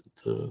and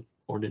the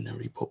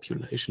ordinary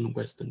population,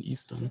 West and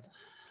Eastern.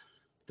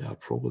 There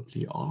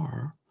probably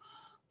are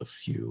a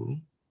few,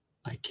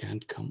 I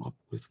can't come up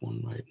with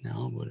one right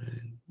now, but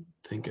I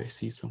think I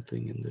see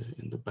something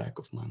in the back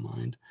of my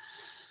mind.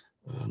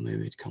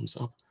 Maybe it comes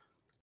up.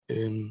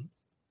 In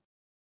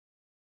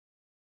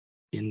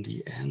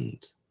the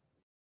end,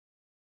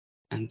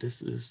 and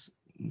this is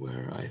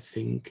where I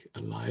think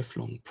a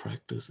lifelong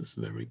practice is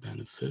very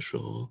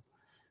beneficial,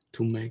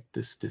 to make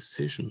this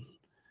decision.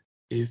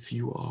 If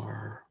you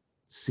are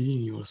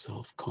seeing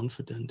yourself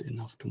confident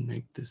enough to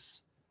make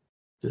this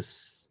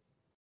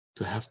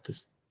to have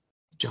this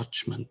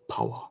judgment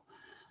power,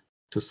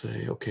 to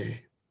say,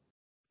 okay,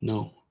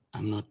 no,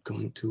 I'm not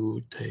going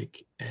to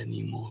take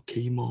any more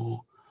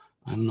chemo.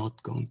 I'm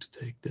not going to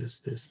take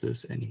this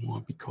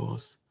anymore,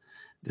 because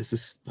this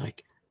is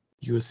like,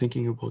 you're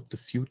thinking about the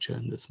future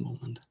in this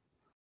moment,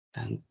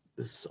 and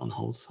this is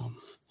unwholesome.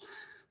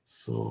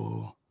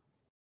 So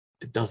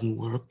it doesn't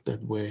work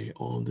that way.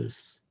 All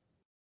this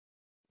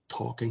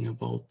talking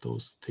about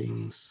those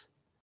things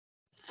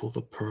for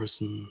the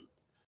person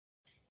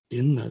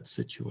in that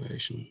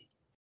situation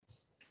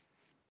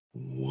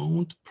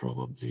won't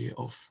probably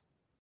of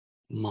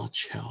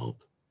much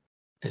help,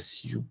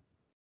 as you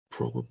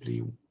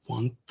probably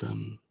want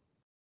them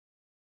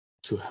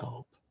to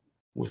help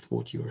with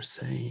what you're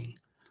saying.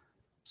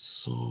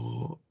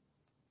 So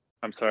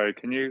I'm sorry,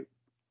 can you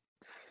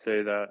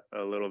say that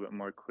a little bit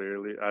more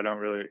clearly?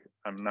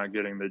 I'm not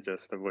getting the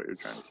gist of what you're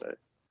trying to say.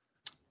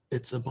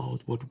 it's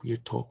about what we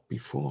talked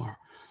before.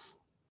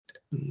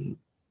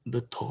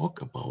 The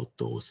talk about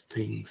those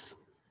things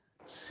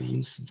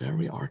seems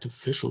very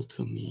artificial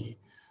to me,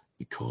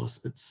 because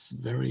it's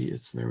very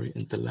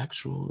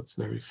intellectual, it's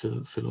very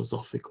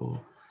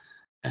philosophical.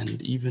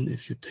 And even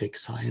if you take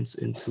science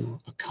into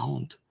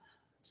account,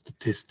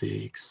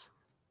 statistics,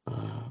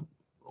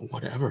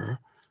 whatever,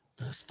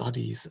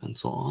 studies and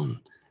so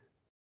on,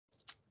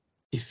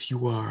 if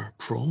you are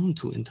prone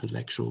to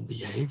intellectual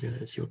behavior,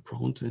 if you're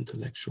prone to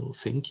intellectual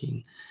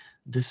thinking,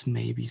 this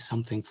may be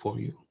something for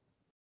you.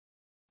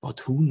 But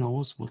who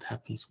knows what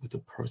happens with a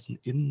person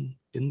in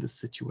the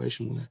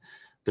situation where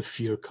the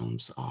fear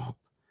comes up,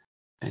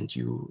 and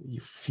you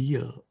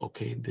feel,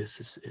 okay, this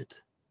is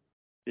it.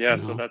 Yeah,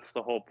 You so know? that's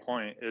the whole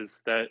point,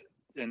 is that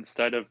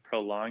instead of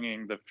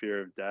prolonging the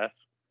fear of death,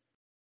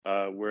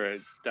 we're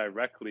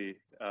directly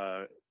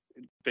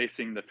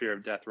facing the fear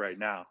of death right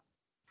now,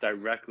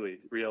 directly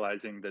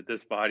realizing that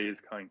this body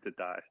is going to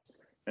die.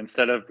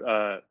 Instead of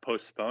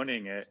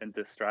postponing it and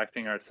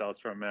distracting ourselves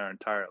from our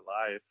entire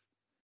life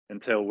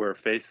until we're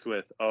faced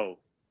with, oh,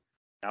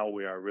 now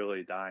we are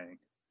really dying.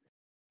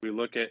 We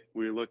look at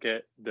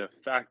the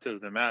fact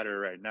of the matter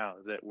right now,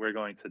 that we're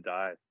going to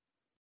die.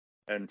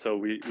 And so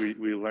we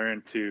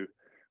learn to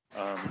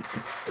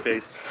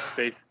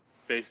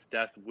face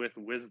death with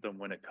wisdom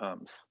when it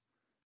comes,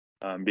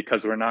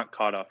 because we're not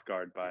caught off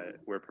guard by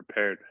it. We're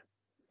prepared.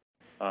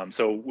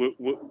 So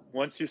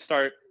once you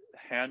start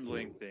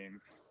handling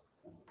things,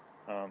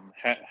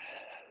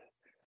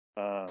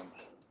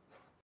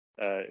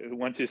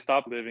 once you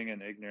stop living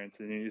in ignorance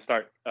and you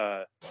start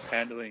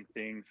handling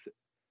things,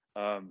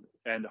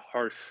 and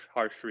harsh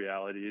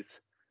realities,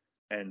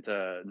 and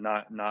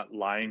not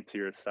lying to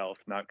yourself,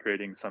 not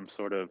creating some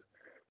sort of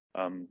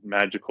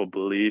magical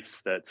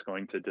beliefs that's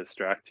going to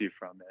distract you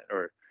from it,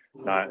 or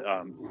not.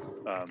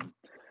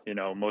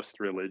 Most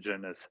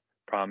religion is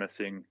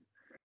promising.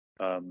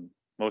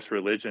 Most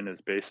religion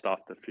is based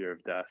off the fear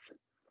of death.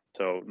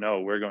 So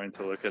no, we're going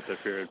to look at the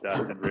fear of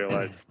death and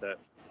realize that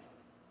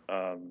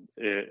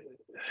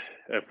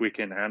if we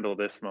can handle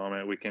this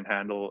moment, we can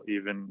handle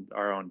even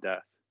our own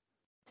death.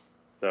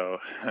 So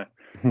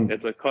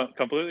it's a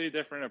completely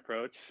different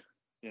approach,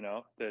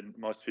 than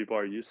most people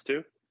are used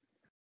to.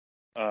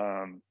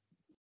 Um,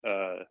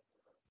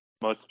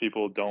 Most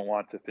people don't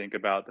want to think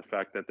about the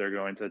fact that they're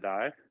going to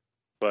die,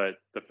 but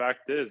the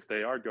fact is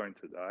they are going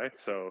to die.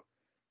 So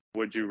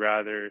would you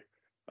rather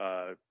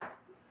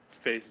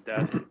face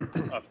death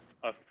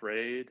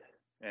afraid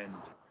and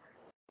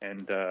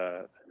and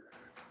uh,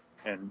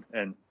 and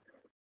and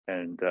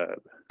and uh,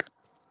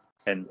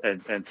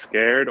 and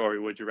scared,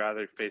 or would you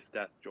rather face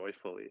death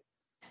joyfully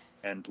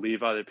and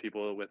leave other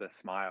people with a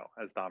smile,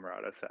 as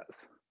Dhammaraja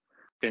says?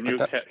 Can But you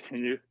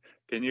that,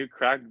 can you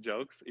crack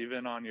jokes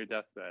even on your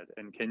deathbed,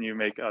 and can you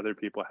make other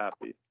people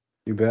happy?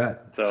 You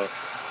bet. So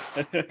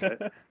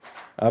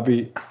I'll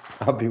be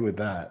with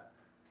that.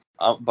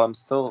 but I'm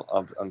still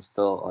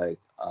like,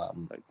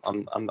 like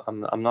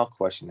I'm not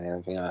questioning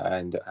anything.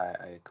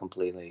 I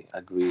completely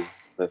agree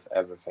with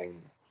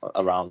everything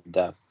around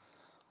death.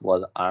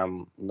 What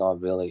I'm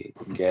not really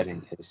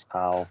getting is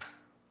how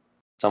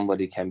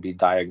somebody can be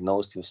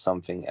diagnosed with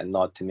something and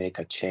not to make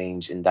a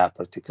change in that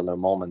particular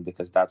moment,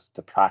 because that's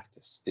the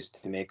practice, is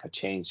to make a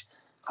change.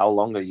 How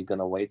long are you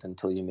gonna wait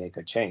until you make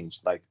a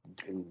change? Like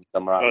in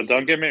the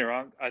don't get me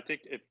wrong. I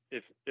think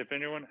if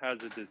anyone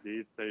has a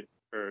disease,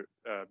 or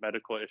a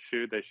medical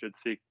issue, they should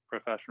seek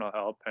professional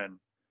help and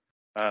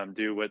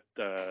do what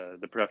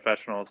the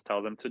professionals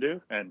tell them to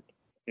do, and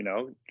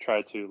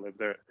try to live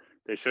their.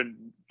 They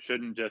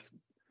shouldn't just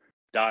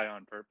die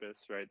on purpose,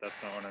 right? That's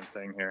not what I'm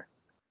saying here.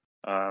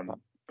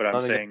 But I'm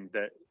not again. saying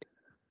that.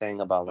 saying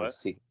about like What?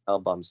 seeking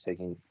help. I'm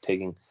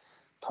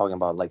talking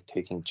about like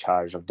taking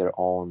charge of their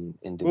own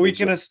Well, we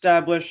can individual.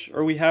 establish,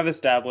 or we have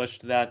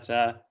established, that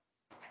at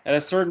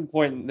a certain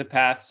point in the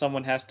path,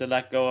 someone has to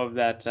let go of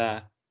that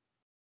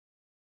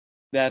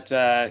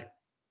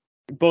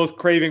both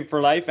craving for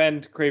life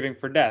and craving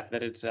for death.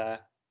 That it's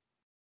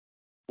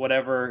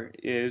whatever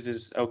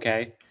is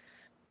okay.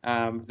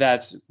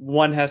 That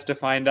one has to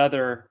find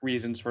other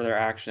reasons for their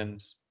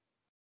actions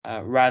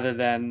rather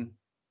than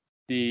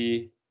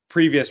the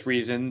previous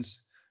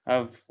reasons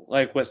of,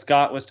 like what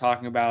Scott was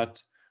talking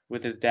about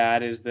with his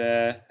dad, is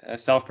the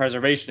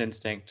self-preservation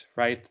instinct,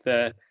 right?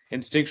 The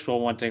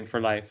instinctual wanting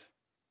for life.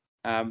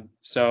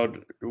 So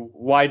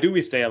why do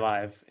we stay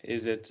alive?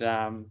 Is it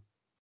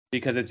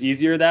because it's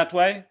easier that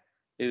way?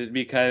 Is it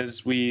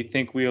because we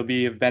think we'll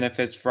be of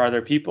benefit for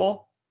other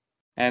people?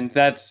 And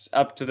that's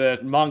up to the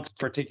monk's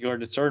particular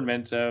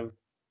discernment of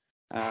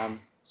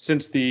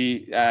since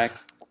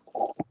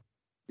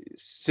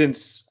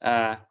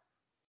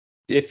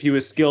if he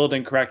was skilled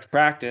in correct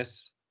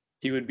practice,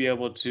 he would be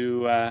able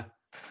to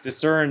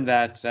discern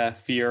that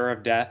fear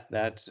of death,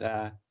 that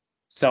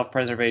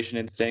self-preservation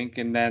instinct,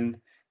 and then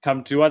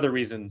come to other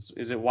reasons.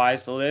 Is it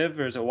wise to live,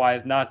 or is it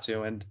wise not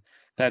to? And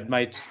that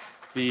might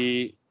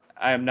be,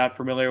 I am not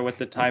familiar with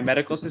the Thai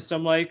medical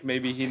system like.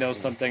 Maybe he knows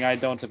something I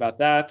don't about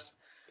that.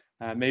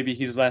 Maybe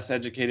he's less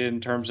educated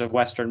in terms of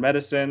Western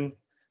medicine.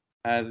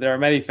 There are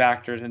many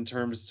factors in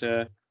terms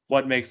to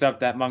what makes up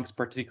that monk's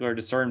particular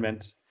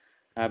discernment.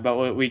 But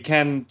what we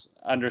can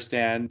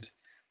understand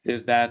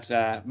is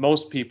that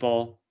most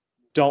people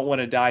don't want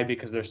to die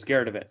because they're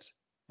scared of it.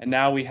 And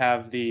now we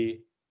have the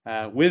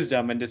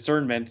wisdom and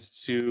discernment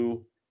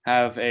to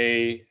have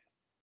a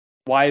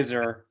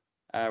wiser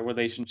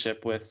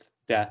relationship with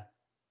death.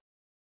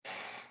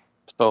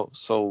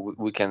 So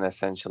we can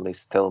essentially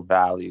still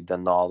value the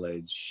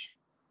knowledge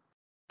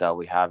that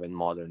we have in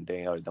modern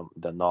day, or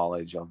the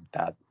knowledge of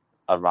that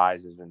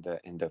arises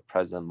in the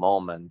present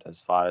moment, as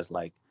far as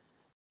like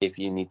if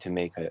you need to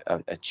make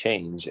a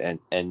change,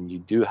 and you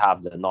do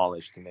have the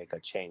knowledge to make a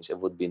change, it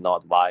would be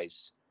not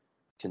wise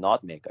to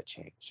not make a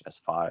change as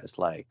far as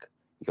like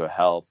your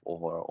health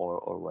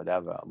or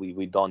whatever.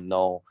 We don't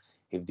know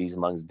if these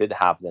monks did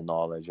have the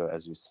knowledge, or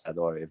as you said,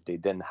 or if they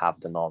didn't have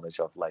the knowledge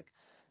of like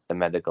the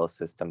medical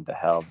system, the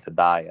health, the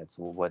diets,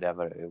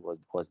 whatever it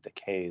was the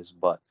case.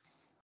 But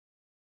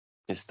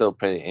it's still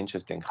pretty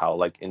interesting how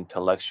like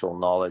intellectual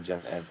knowledge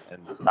and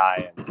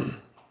science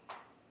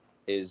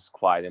is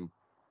quite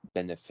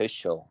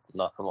beneficial.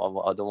 Not,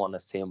 I don't want to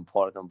say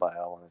important, but I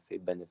want to say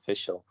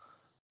beneficial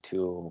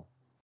to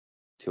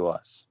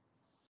us,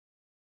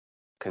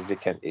 because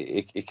it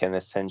can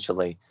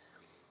essentially,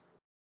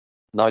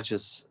 not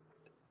just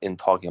in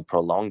talking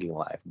prolonging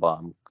life, but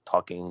I'm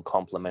talking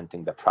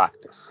complementing the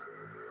practice.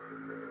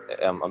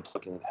 I'm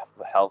talking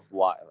health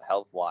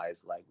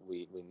wise. Like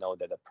we know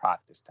that the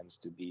practice tends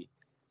to be,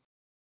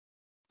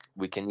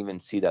 we can even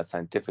see that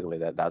scientifically,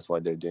 that's why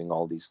they're doing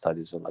all these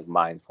studies of like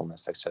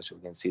mindfulness, etc.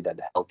 We can see that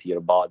the healthier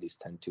bodies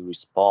tend to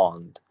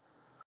respond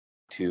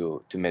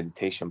to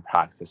meditation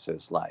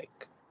practices.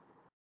 Like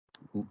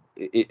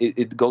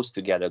it goes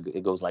together,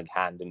 it goes like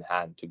hand in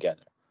hand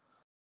together.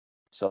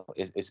 So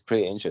it's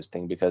pretty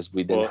interesting, because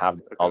we didn't Well, have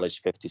the okay.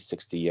 knowledge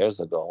 50-60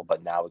 years ago,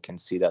 but now we can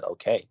see that,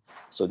 okay,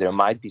 so there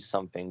might be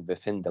something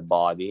within the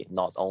body,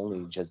 not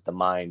only just the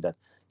mind, that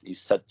you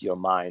set your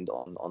mind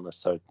on a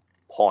certain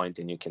point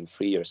and you can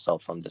free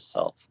yourself from the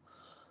self,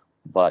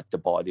 but the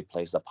body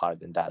plays a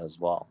part in that as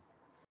well.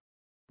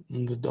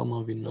 In the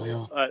Dhamma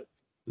Vinaya,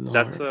 there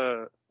That's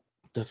are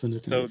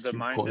definitely so a the few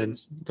mind and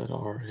points that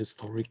are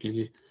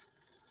historically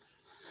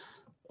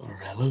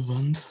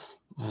relevant,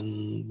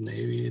 and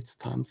maybe it's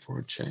time for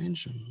a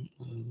change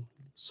in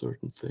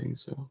certain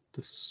things. So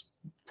this is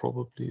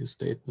probably a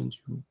statement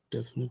you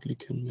definitely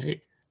can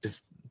make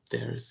if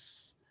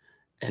there's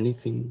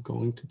anything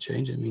going to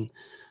change. I mean,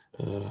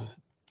 uh,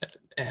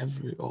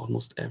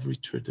 almost every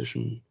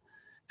tradition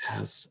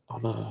has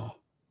other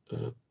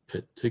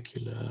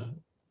particular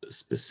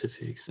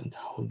specifics and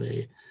how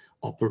they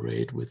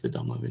operate with the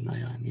Dhamma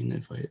Vinaya. I mean,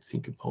 if I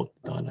think about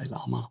Dalai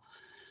Lama,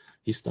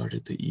 he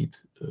started to eat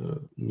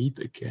meat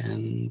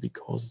again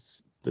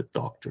because the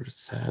doctor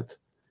said,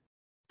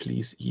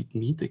 please eat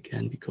meat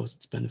again because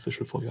it's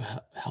beneficial for your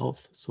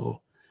health.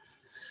 So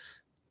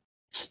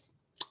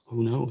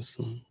who knows?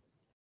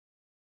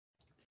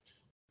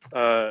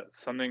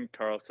 something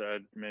Carl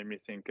said made me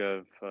think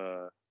of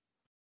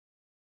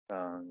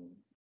um,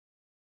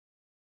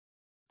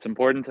 it's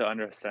important to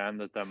understand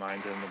that the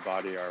mind and the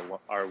body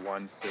are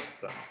one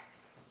system.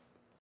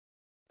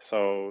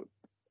 So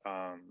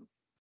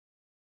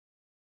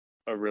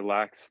a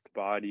relaxed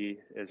body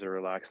is a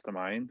relaxed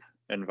mind,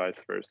 and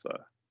vice versa.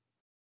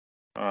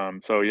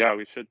 So yeah,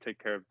 we should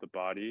take care of the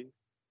body,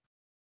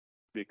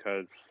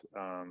 because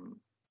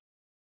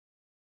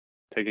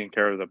taking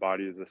care of the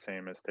body is the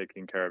same as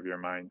taking care of your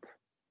mind.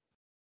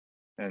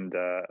 And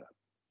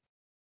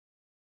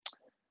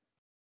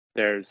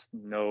there's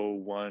no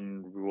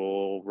one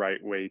rule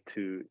right way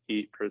to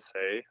eat per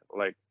se.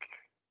 Like,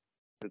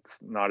 it's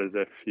not as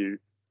if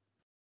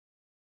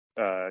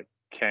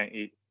can't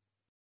eat.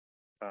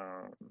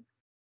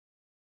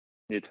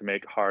 Need to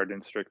make hard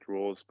and strict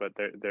rules, but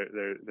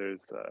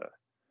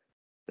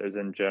there's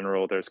in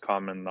general, there's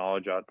common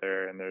knowledge out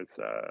there, and there's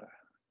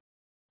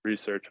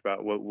research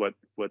about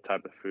what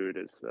type of food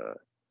is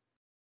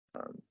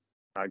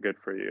not good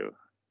for you.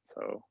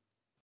 So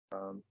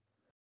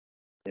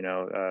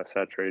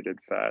saturated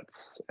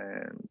fats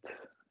and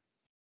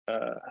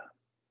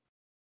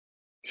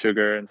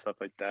sugar and stuff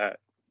like that,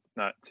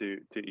 not to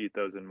eat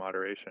those in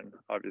moderation,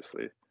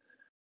 obviously.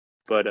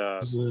 But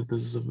this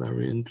is a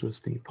very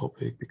interesting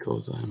topic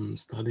because I'm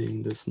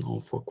studying this now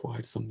for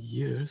quite some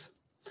years,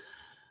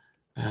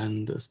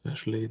 and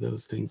especially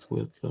those things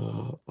with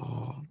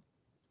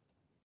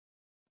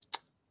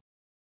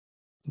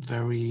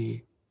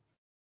very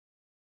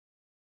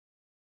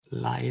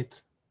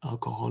light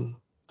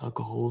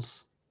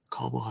alcohols,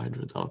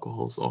 carbohydrate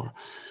alcohols, or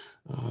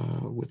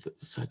with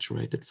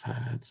saturated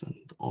fats and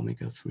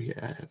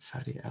omega-3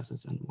 fatty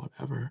acids and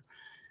whatever.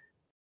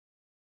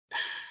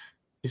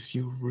 If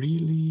you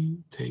really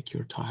take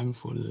your time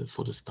for the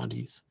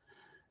studies,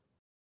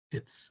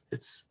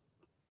 it's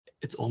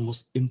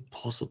almost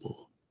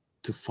impossible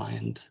to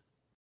find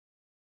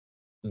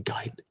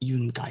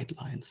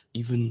guidelines,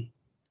 even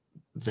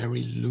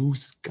very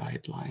loose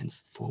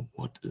guidelines for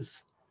what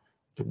is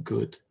a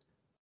good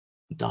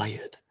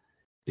diet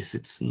if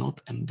it's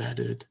not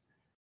embedded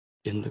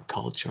in the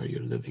culture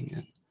you're living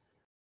in.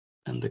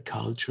 And the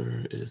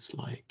culture is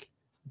like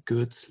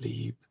good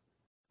sleep,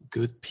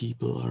 good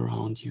people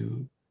around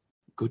you,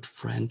 good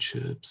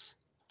friendships,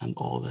 and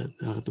all that,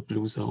 the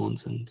blue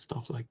zones and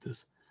stuff like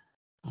this.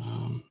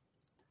 I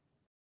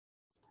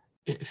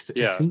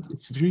think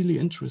it's really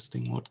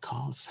interesting what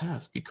Carl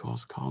says,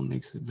 because Carl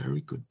makes a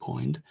very good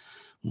point.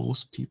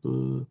 Most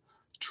people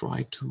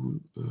try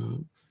to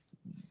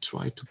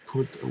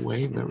put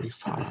away very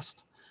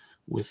fast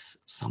with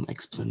some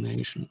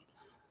explanation,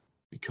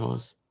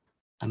 because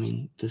I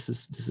mean this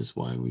is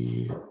why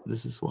we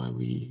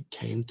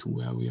came to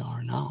where we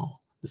are now.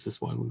 This is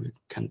why we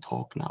can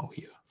talk now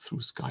here through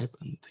Skype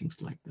and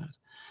things like that.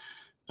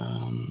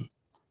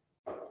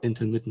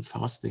 Intermittent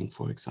fasting,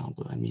 for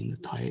example. I mean,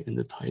 in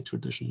the Thai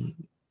tradition,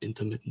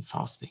 intermittent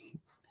fasting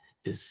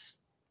is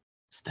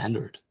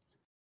standard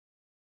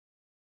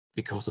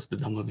because of the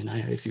Dhamma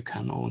Vinaya. If you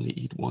can only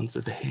eat once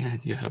a day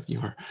and you have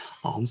your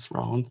arms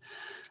round,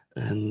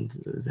 and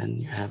then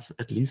you have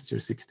at least your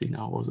 16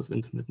 hours of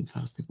intermittent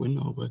fasting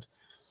window. But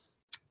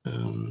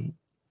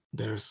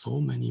there are so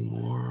many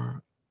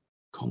more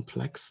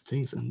complex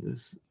things, and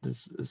this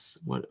is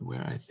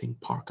where I think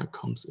Parker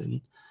comes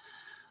in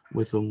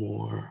with a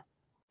more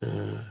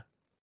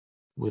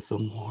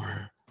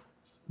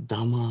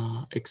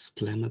Dhamma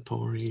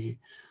explanatory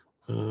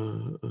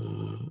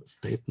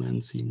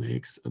statements he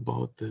makes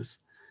about this.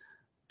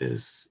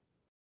 Is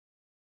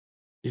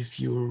if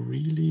you're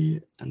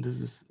really, and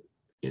this is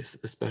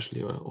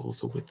especially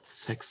also with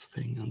sex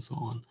thing and so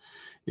on,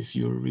 if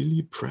you're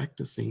really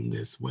practicing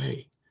this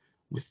way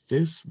with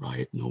this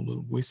right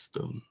noble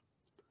wisdom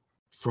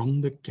from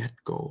the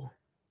get-go,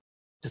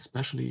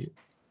 especially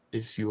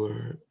if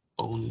you're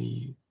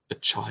only a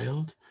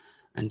child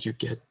and you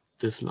get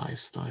this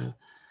lifestyle,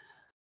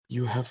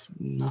 you have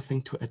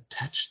nothing to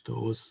attach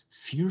those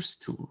fears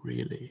to,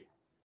 really.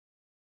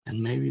 And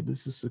maybe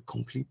this is a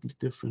completely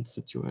different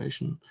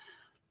situation,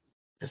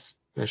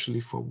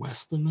 especially for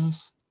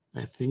Westerners.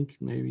 I think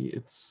maybe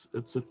it's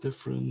a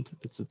different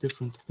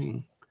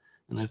thing.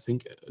 And I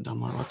think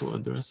Dhammarato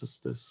addresses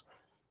this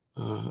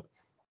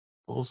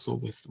also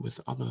with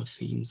other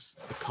themes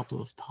a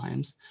couple of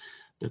times,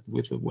 that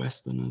with the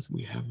Westerners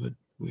we have a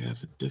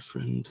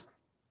different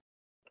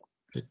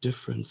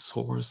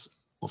source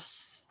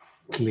of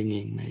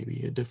clinging,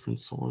 maybe a different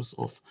source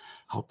of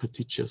how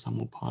Paticca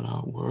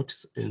Samuppada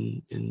works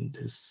in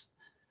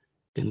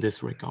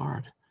this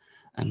regard.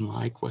 And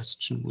my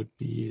question would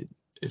be,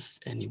 if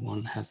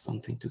anyone has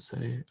something to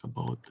say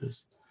about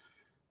this,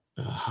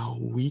 how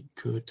we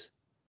could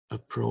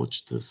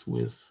approach this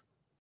with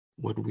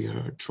what we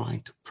are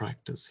trying to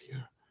practice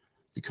here,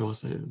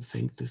 because I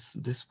think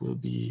this will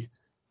be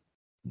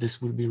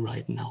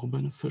right now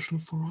beneficial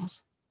for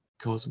us,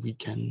 because we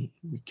can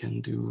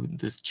do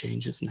these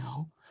changes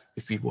now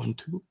if we want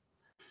to.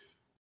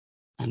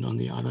 And on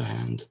the other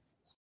hand,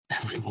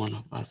 every one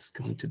of us is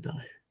going to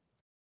die.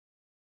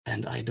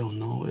 And I don't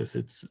know if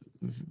it's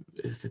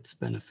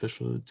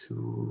beneficial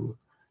to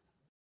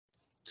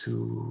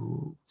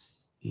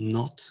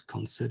not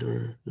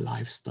consider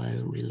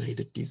lifestyle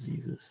related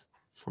diseases,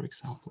 for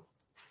example.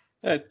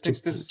 I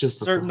think this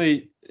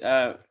certainly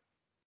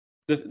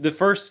the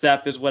first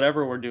step is,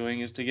 whatever we're doing,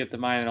 is to get the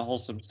mind in a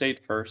wholesome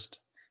state first,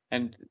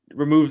 and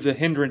remove the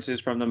hindrances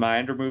from the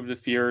mind, remove the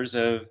fears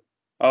of,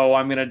 oh,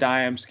 I'm going to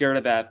die, I'm scared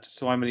of that,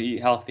 so I'm going to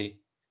eat healthy.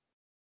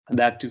 And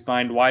that to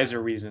find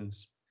wiser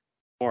reasons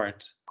for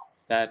it.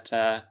 That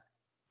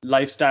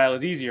lifestyle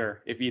is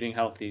easier if eating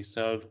healthy,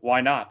 so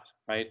why not,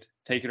 right?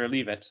 Take it or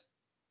leave it.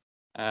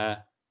 And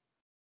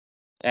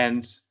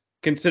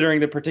considering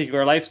the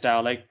particular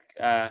lifestyle, like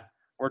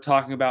we're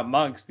talking about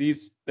monks,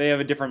 they have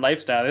a different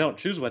lifestyle. They don't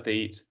choose what they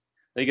eat.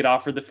 They get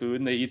offered the food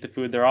and they eat the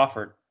food they're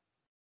offered.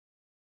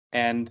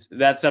 And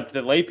that's up to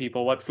the lay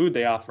people what food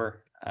they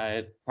offer.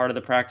 Part of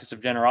the practice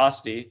of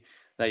generosity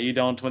that you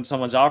don't, when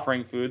someone's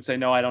offering food, say,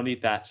 no, I don't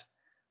eat that.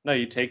 No,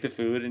 you take the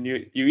food and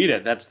you eat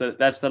it. That's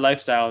the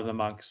lifestyle of the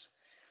monks.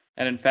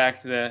 And in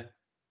fact, the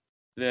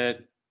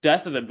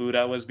death of the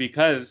Buddha was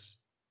because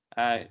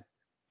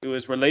it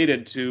was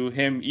related to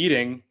him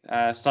eating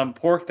some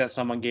pork that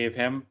someone gave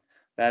him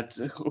that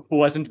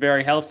wasn't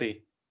very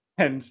healthy.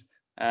 And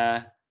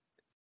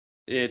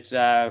it's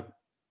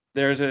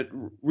there's a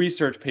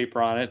research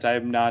paper on it.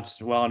 I'm not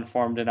well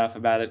informed enough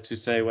about it to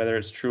say whether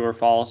it's true or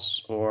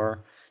false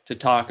or to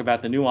talk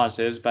about the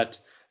nuances, but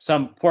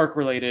some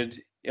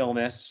pork-related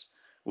illness,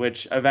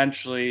 which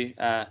eventually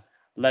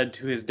led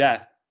to his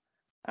death.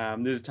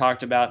 This is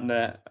talked about in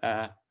the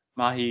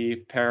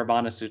Mahi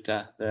Parabana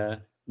Sutta,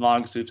 the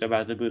long sutta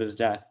about the Buddha's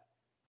death.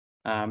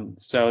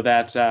 So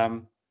that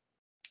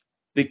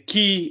the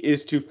key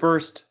is to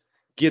first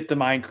get the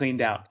mind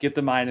cleaned out, get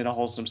the mind in a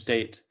wholesome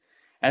state.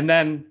 And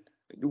then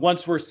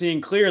once we're seeing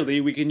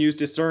clearly, we can use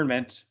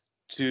discernment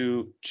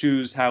to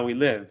choose how we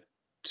live,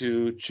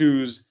 to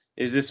choose,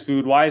 is this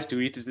food wise to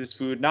eat? Is this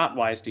food not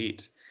wise to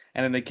eat?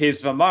 And in the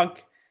case of a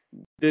monk,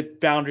 the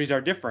boundaries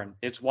are different.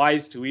 It's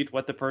wise to eat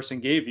what the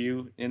person gave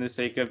you in the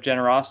sake of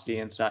generosity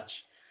and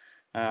such,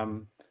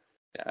 or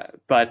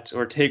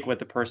take what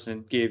the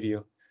person gave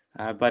you.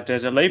 But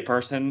as a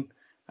layperson,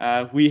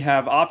 we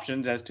have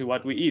options as to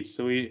what we eat.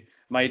 So we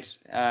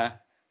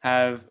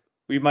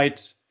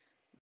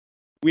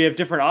have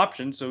different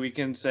options. So we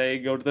can say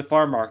go to the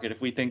farm market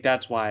if we think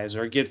that's wise,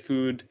 or get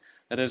food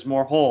that is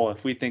more whole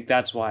if we think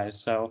that's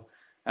wise. So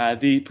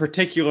the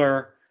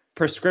particular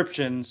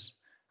prescriptions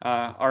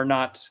are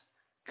not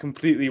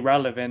completely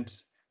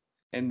relevant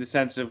in the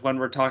sense of when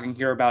we're talking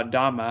here about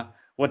Dhamma.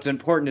 What's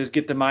important is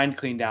get the mind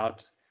cleaned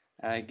out,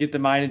 get the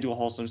mind into a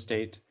wholesome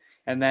state.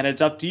 And then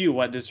it's up to you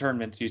what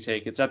discernments you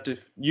take. It's up to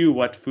you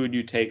what food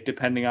you take,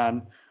 depending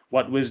on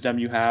what wisdom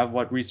you have,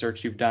 what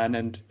research you've done,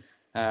 and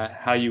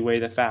how you weigh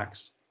the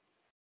facts.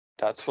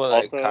 That's what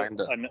Also, I kind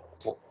of.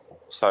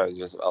 Sorry,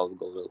 just I'll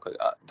go real quick.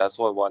 That's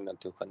what I wanted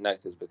to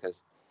connect is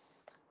because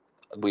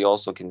we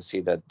also can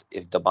see that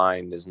if the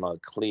mind is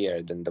not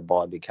clear, then the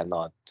body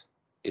cannot.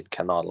 It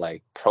cannot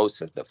like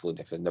process the food.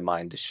 If the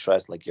mind is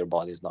stressed, like your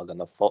body is not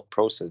gonna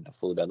process the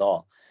food at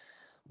all.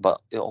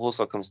 But it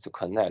also comes to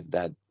connect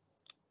that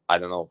I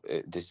don't know.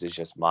 This is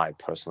just my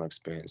personal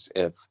experience.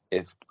 If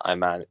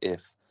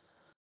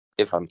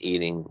I'm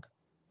eating,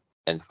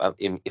 and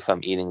if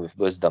I'm eating with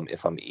wisdom,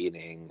 if I'm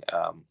eating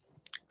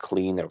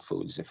cleaner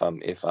foods, if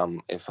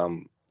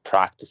I'm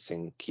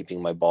practicing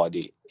keeping my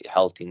body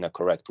healthy in a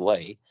correct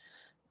way,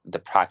 the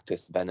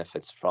practice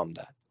benefits from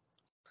that.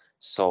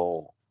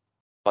 So,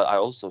 but I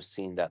also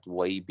seen that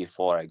way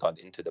before I got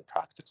into the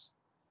practice.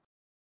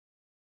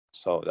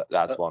 So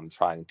that's why I'm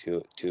trying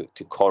to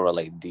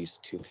correlate these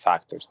two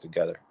factors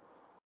together.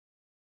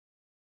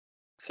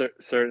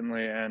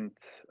 Certainly, and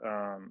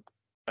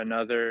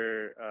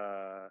another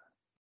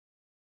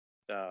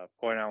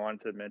point I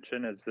wanted to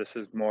mention is this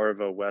is more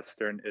of a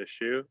Western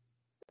issue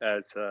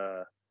as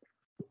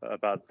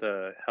about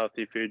the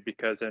healthy food,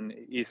 because in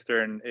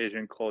Eastern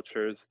Asian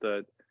cultures,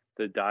 the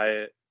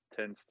diet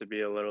tends to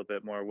be a little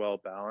bit more well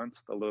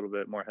balanced, a little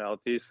bit more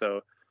healthy.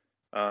 So,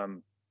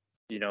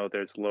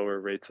 there's lower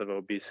rates of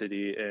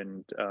obesity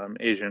in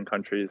Asian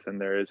countries than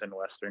there is in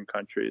Western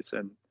countries,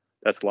 and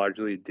that's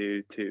largely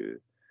due to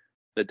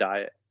the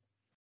diet.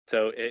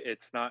 So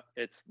it's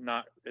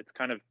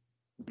kind of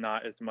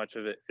not as much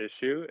of an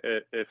issue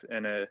if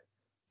in a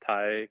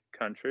Thai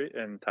country,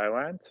 in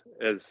Thailand,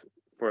 as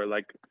for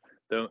like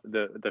the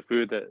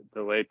food that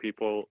the lay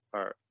people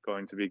are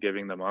going to be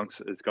giving the monks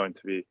is going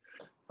to be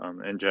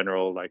in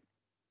general like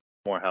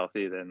more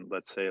healthy than,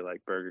 let's say,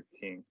 like Burger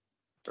King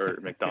or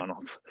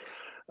McDonald's.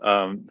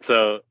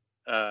 So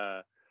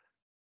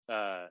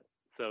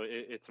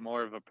it's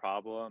more of a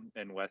problem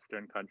in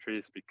Western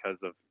countries because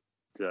of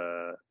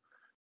the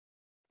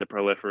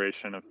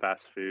proliferation of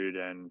fast food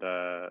and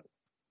the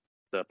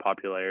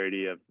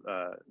popularity of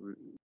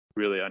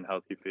really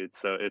unhealthy foods.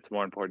 So it's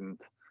more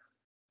important,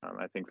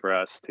 I think, for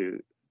us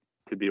to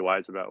be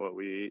wise about what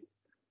we eat,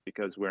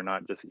 because we're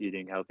not just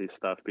eating healthy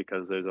stuff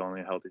because there's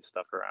only healthy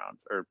stuff around,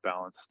 or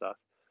balanced stuff.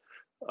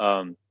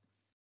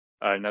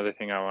 Another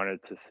thing I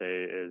wanted to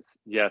say is,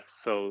 yes,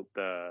 so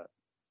the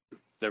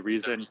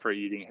reason for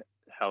eating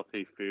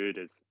healthy food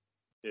is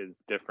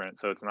different.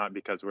 So it's not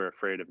because we're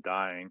afraid of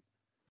dying,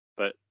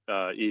 but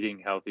eating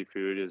healthy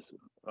food is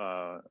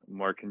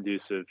more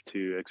conducive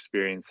to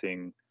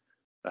experiencing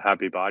a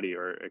happy body,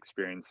 or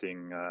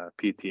experiencing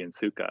piti and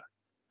sukha,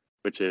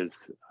 which is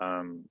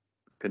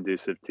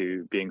conducive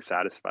to being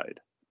satisfied.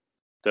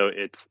 So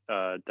it's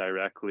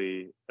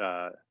directly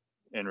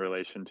in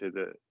relation to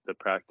the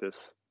practice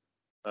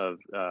of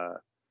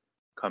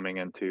coming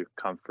into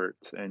comfort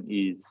and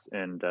ease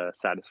and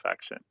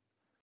satisfaction.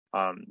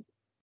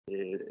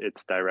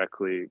 It's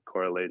directly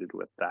correlated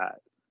with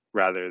that,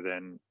 rather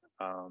than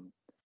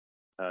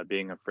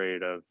being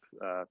afraid of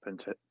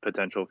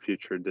potential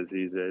future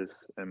diseases,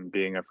 and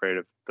being afraid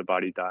of the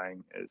body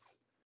dying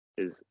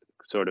is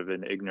sort of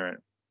an ignorant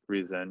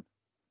reason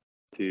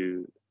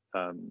to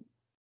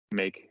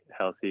make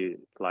healthy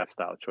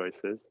lifestyle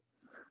choices.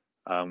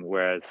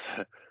 Whereas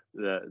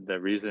the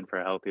reason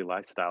for healthy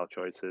lifestyle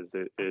choices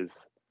is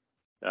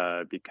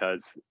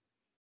because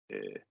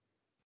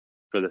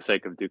for the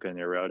sake of dukkha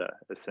nirodha,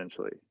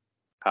 essentially.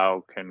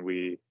 How can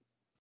we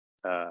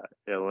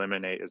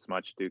eliminate as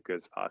much dukkha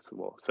as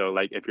possible? So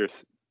like if you're,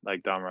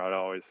 like Dhammarato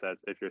always says,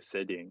 if you're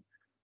sitting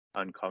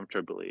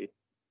uncomfortably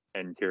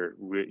and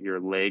your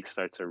leg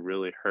starts to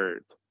really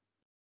hurt,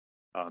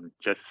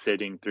 just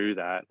sitting through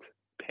that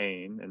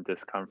pain and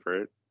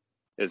discomfort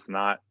is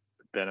not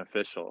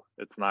beneficial.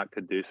 It's not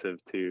conducive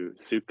to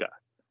sukha.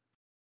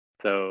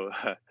 So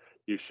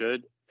you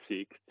should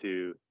seek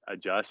to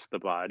adjust the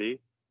body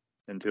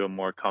into a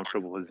more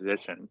comfortable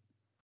position,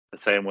 the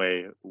same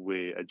way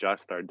we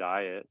adjust our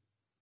diet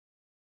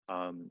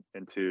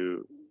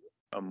into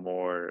a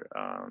more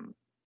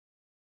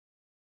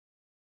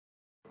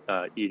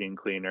eating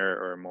cleaner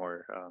or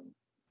more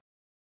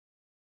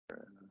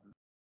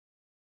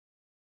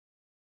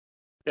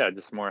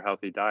just more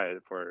healthy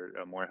diet for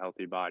a more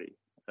healthy body.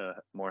 A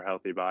more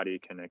healthy body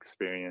can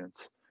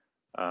experience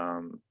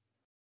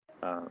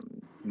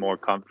more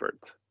comfort,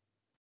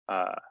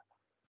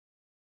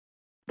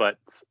 but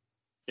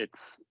it's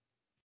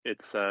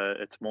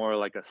more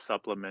like a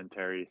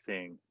supplementary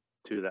thing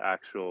to the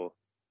actual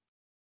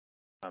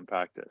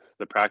practice.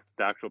 The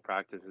actual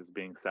practice is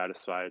being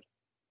satisfied,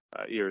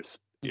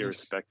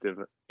 irrespective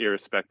of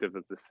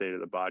the state of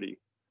the body.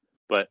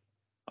 But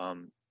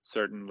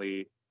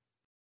certainly,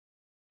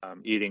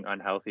 eating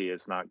unhealthy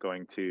is not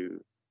going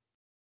to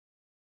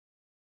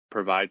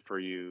provide for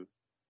you.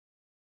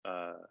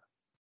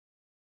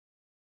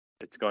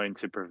 It's going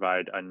to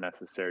provide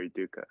unnecessary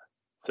dukkha.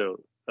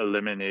 So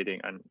eliminating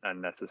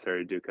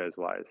unnecessary dukkha is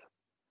wise.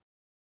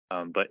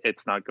 But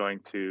it's not going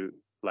to,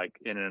 like,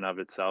 in and of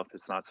itself,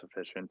 it's not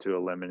sufficient to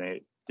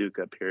eliminate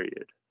dukkha,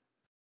 period.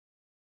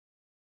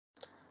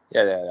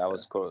 Yeah, I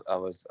was cool. I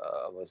was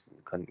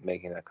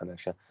making that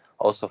connection.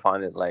 Also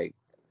find it like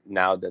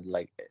now that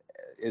like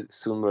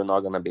soon we're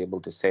not gonna be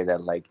able to say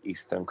that like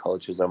Eastern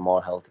cultures are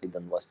more healthy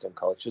than Western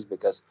cultures,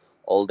 because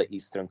all the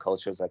Eastern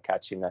cultures are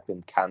catching up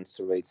in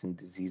cancer rates and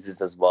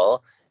diseases as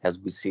well, as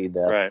we see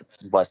the Right.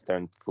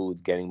 Western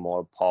food getting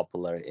more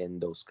popular in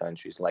those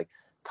countries. Like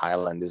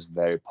Thailand is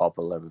very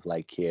popular with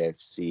like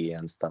KFC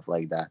and stuff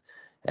like that,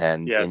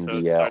 and Yeah, so it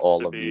India, starts all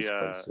to of be these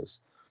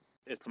places.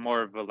 it's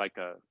more of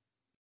the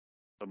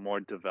more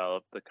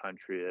developed the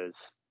country is,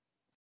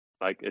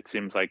 like it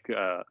seems like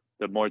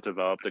the more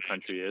developed the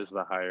country is,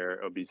 the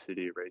higher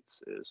obesity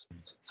rates is.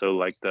 So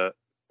like the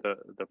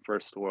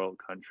first world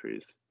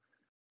countries,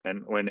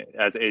 and when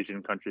as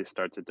Asian countries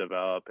start to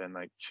develop and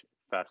like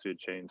fast food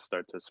chains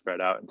start to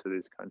spread out into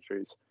these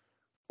countries,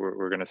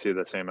 we're going to see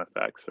the same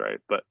effects, right?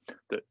 But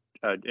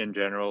in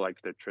general, like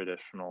the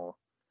traditional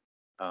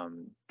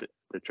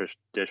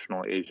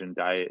traditional Asian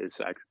diet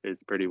is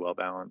pretty well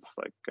balanced.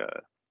 Like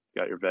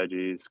got your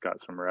veggies, got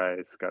some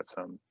rice, got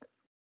some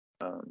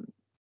um,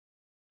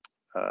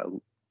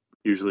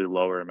 usually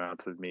lower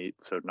amounts of meat,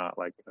 so not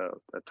like a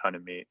ton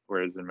of meat.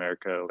 Whereas in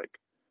America, like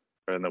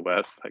or in the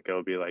West, like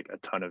it'll be like a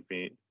ton of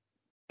meat,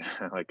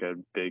 like a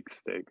big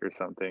steak or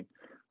something.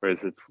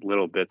 Whereas it's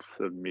little bits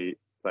of meat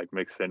like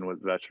mixed in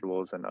with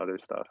vegetables and other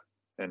stuff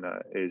in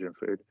Asian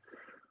food.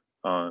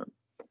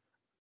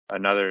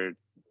 Another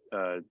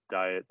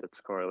diet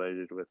that's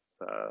correlated with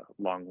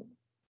long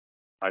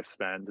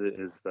lifespans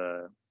is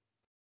the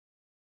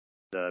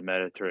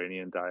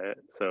Mediterranean diet.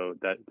 So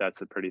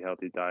that's a pretty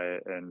healthy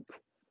diet, and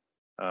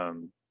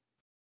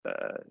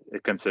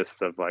it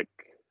consists of like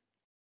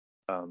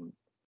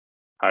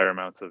higher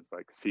amounts of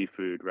like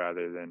seafood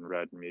rather than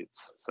red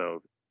meats.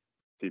 So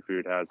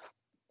seafood has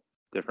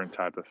different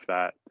type of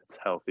fat. It's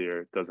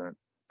healthier. It doesn't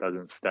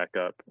stack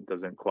up. It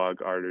doesn't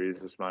clog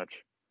arteries as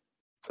much.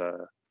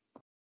 It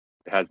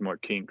has more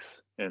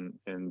kinks in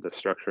the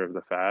structure of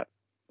the fat.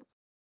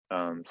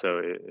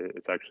 So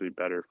it's actually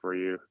better for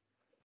you.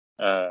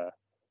 But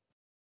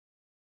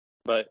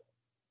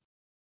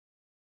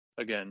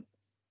again,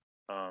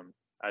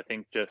 I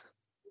think just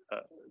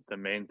the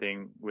main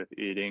thing with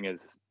eating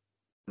is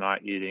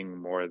not eating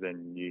more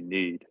than you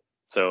need.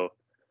 So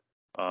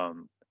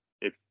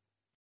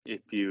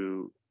if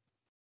you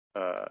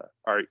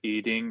are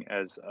eating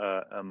as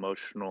an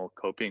emotional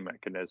coping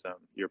mechanism,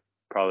 you're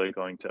probably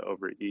going to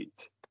overeat.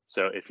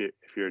 So if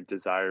you're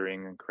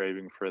desiring and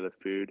craving for the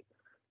food,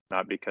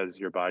 not because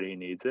your body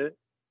needs it,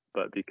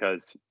 but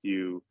because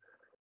you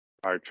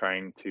are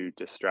trying to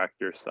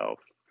distract yourself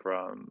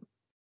from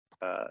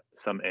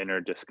some inner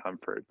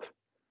discomfort,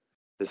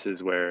 this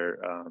is where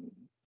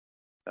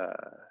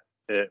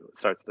it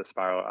starts to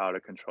spiral out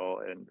of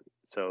control. And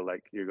so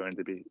like you're going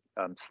to be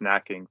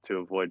snacking to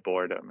avoid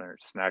boredom, or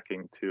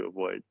snacking to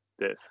avoid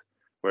this,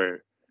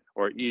 where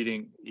or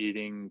eating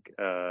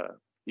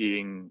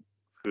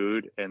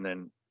food and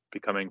then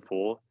becoming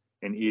full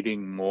and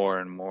eating more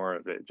and more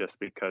of it just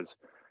because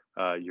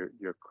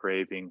you're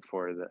craving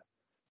for the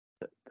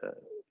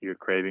you're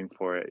craving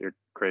for it. You're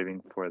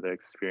craving for the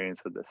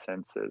experience of the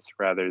senses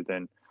rather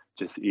than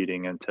just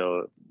eating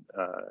until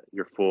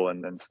you're full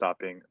and then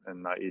stopping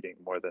and not eating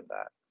more than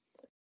that.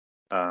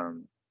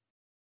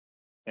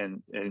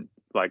 And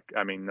like,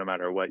 I mean, no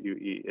matter what you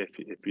eat,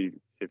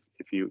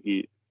 if you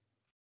eat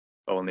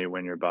only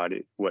when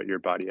what your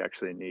body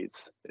actually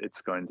needs,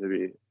 it's going to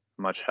be a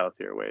much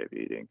healthier way of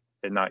eating,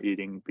 and not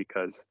eating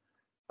because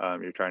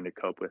you're trying to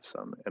cope with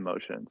some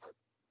emotions.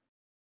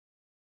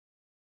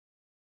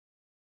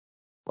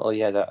 Well,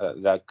 yeah,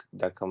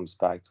 that comes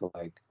back to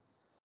like,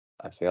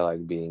 I feel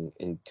like being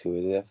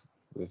intuitive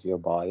with your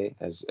body.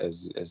 As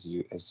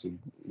you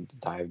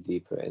dive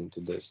deeper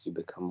into this, you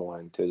become more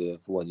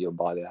intuitive what your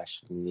body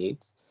actually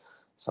needs.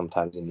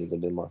 Sometimes it needs a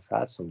bit more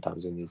fat,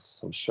 sometimes it needs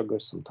some sugar,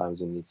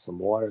 sometimes it needs some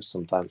water,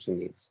 sometimes it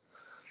needs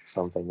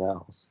something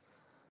else.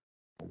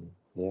 And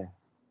yeah,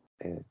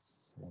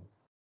 it's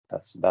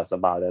that's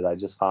about it. I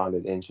just found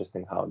it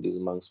interesting how these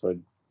monks were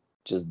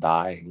just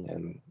dying,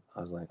 and I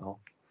was like, oh,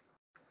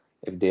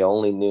 if they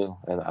only knew.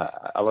 And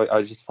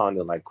I just found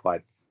it like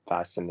quite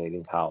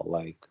fascinating how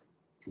like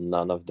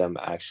none of them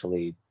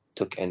actually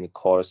took any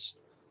course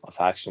of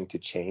action to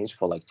change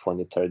for like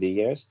 20-30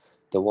 years.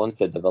 The ones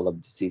that develop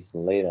disease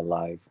in later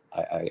life,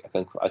 I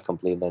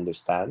completely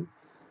understand,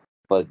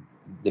 but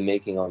the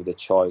making of the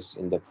choice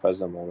in the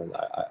present moment,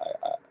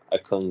 I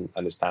couldn't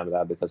understand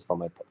that, because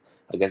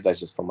I guess that's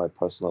just from my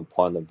personal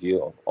point of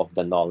view of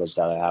the knowledge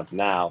that I have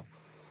now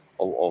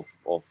of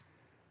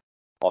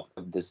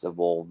this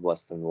evolved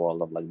Western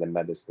world of like the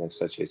medicine,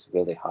 etc. It's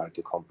really hard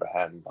to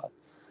comprehend, but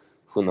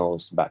who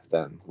knows back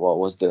then what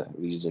was the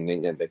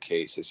reasoning in the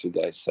case, as you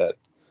guys said.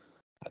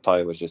 I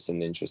thought it was just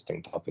an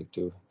interesting topic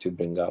to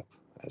bring up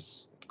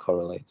as it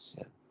correlates.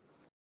 Yeah.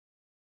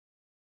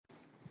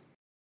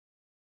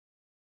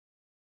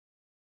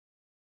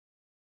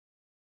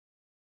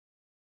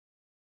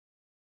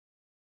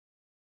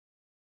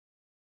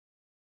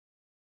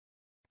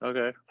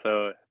 Okay,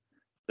 so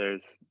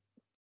there's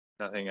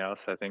nothing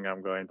else. I think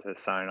I'm going to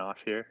sign off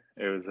here.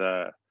 It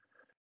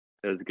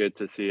was good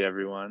to see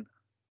everyone.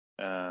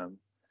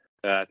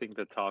 I think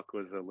the talk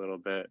was a little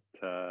bit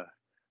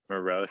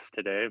morose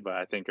today, but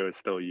I think it was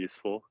still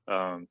useful.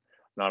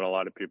 Not a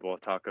lot of people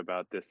talk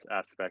about this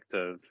aspect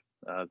of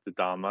the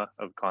Dhamma,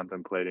 of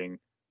contemplating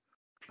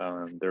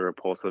the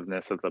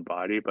repulsiveness of the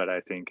body, but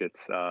I think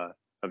it's a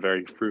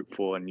very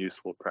fruitful and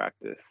useful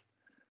practice.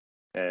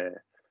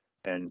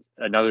 And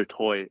another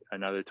toy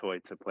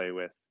to play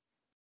with.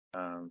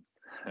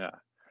 Yeah.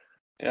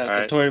 Yeah, it's All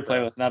a right. toy to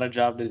play with, not a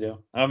job to do.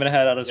 I'm gonna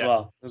head out as Yeah.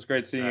 well. It was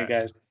great seeing All you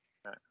right. guys.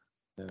 All right.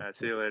 Yeah. All right.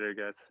 See you later,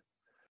 guys.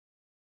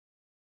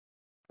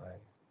 Bye.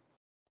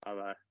 Bye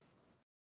bye.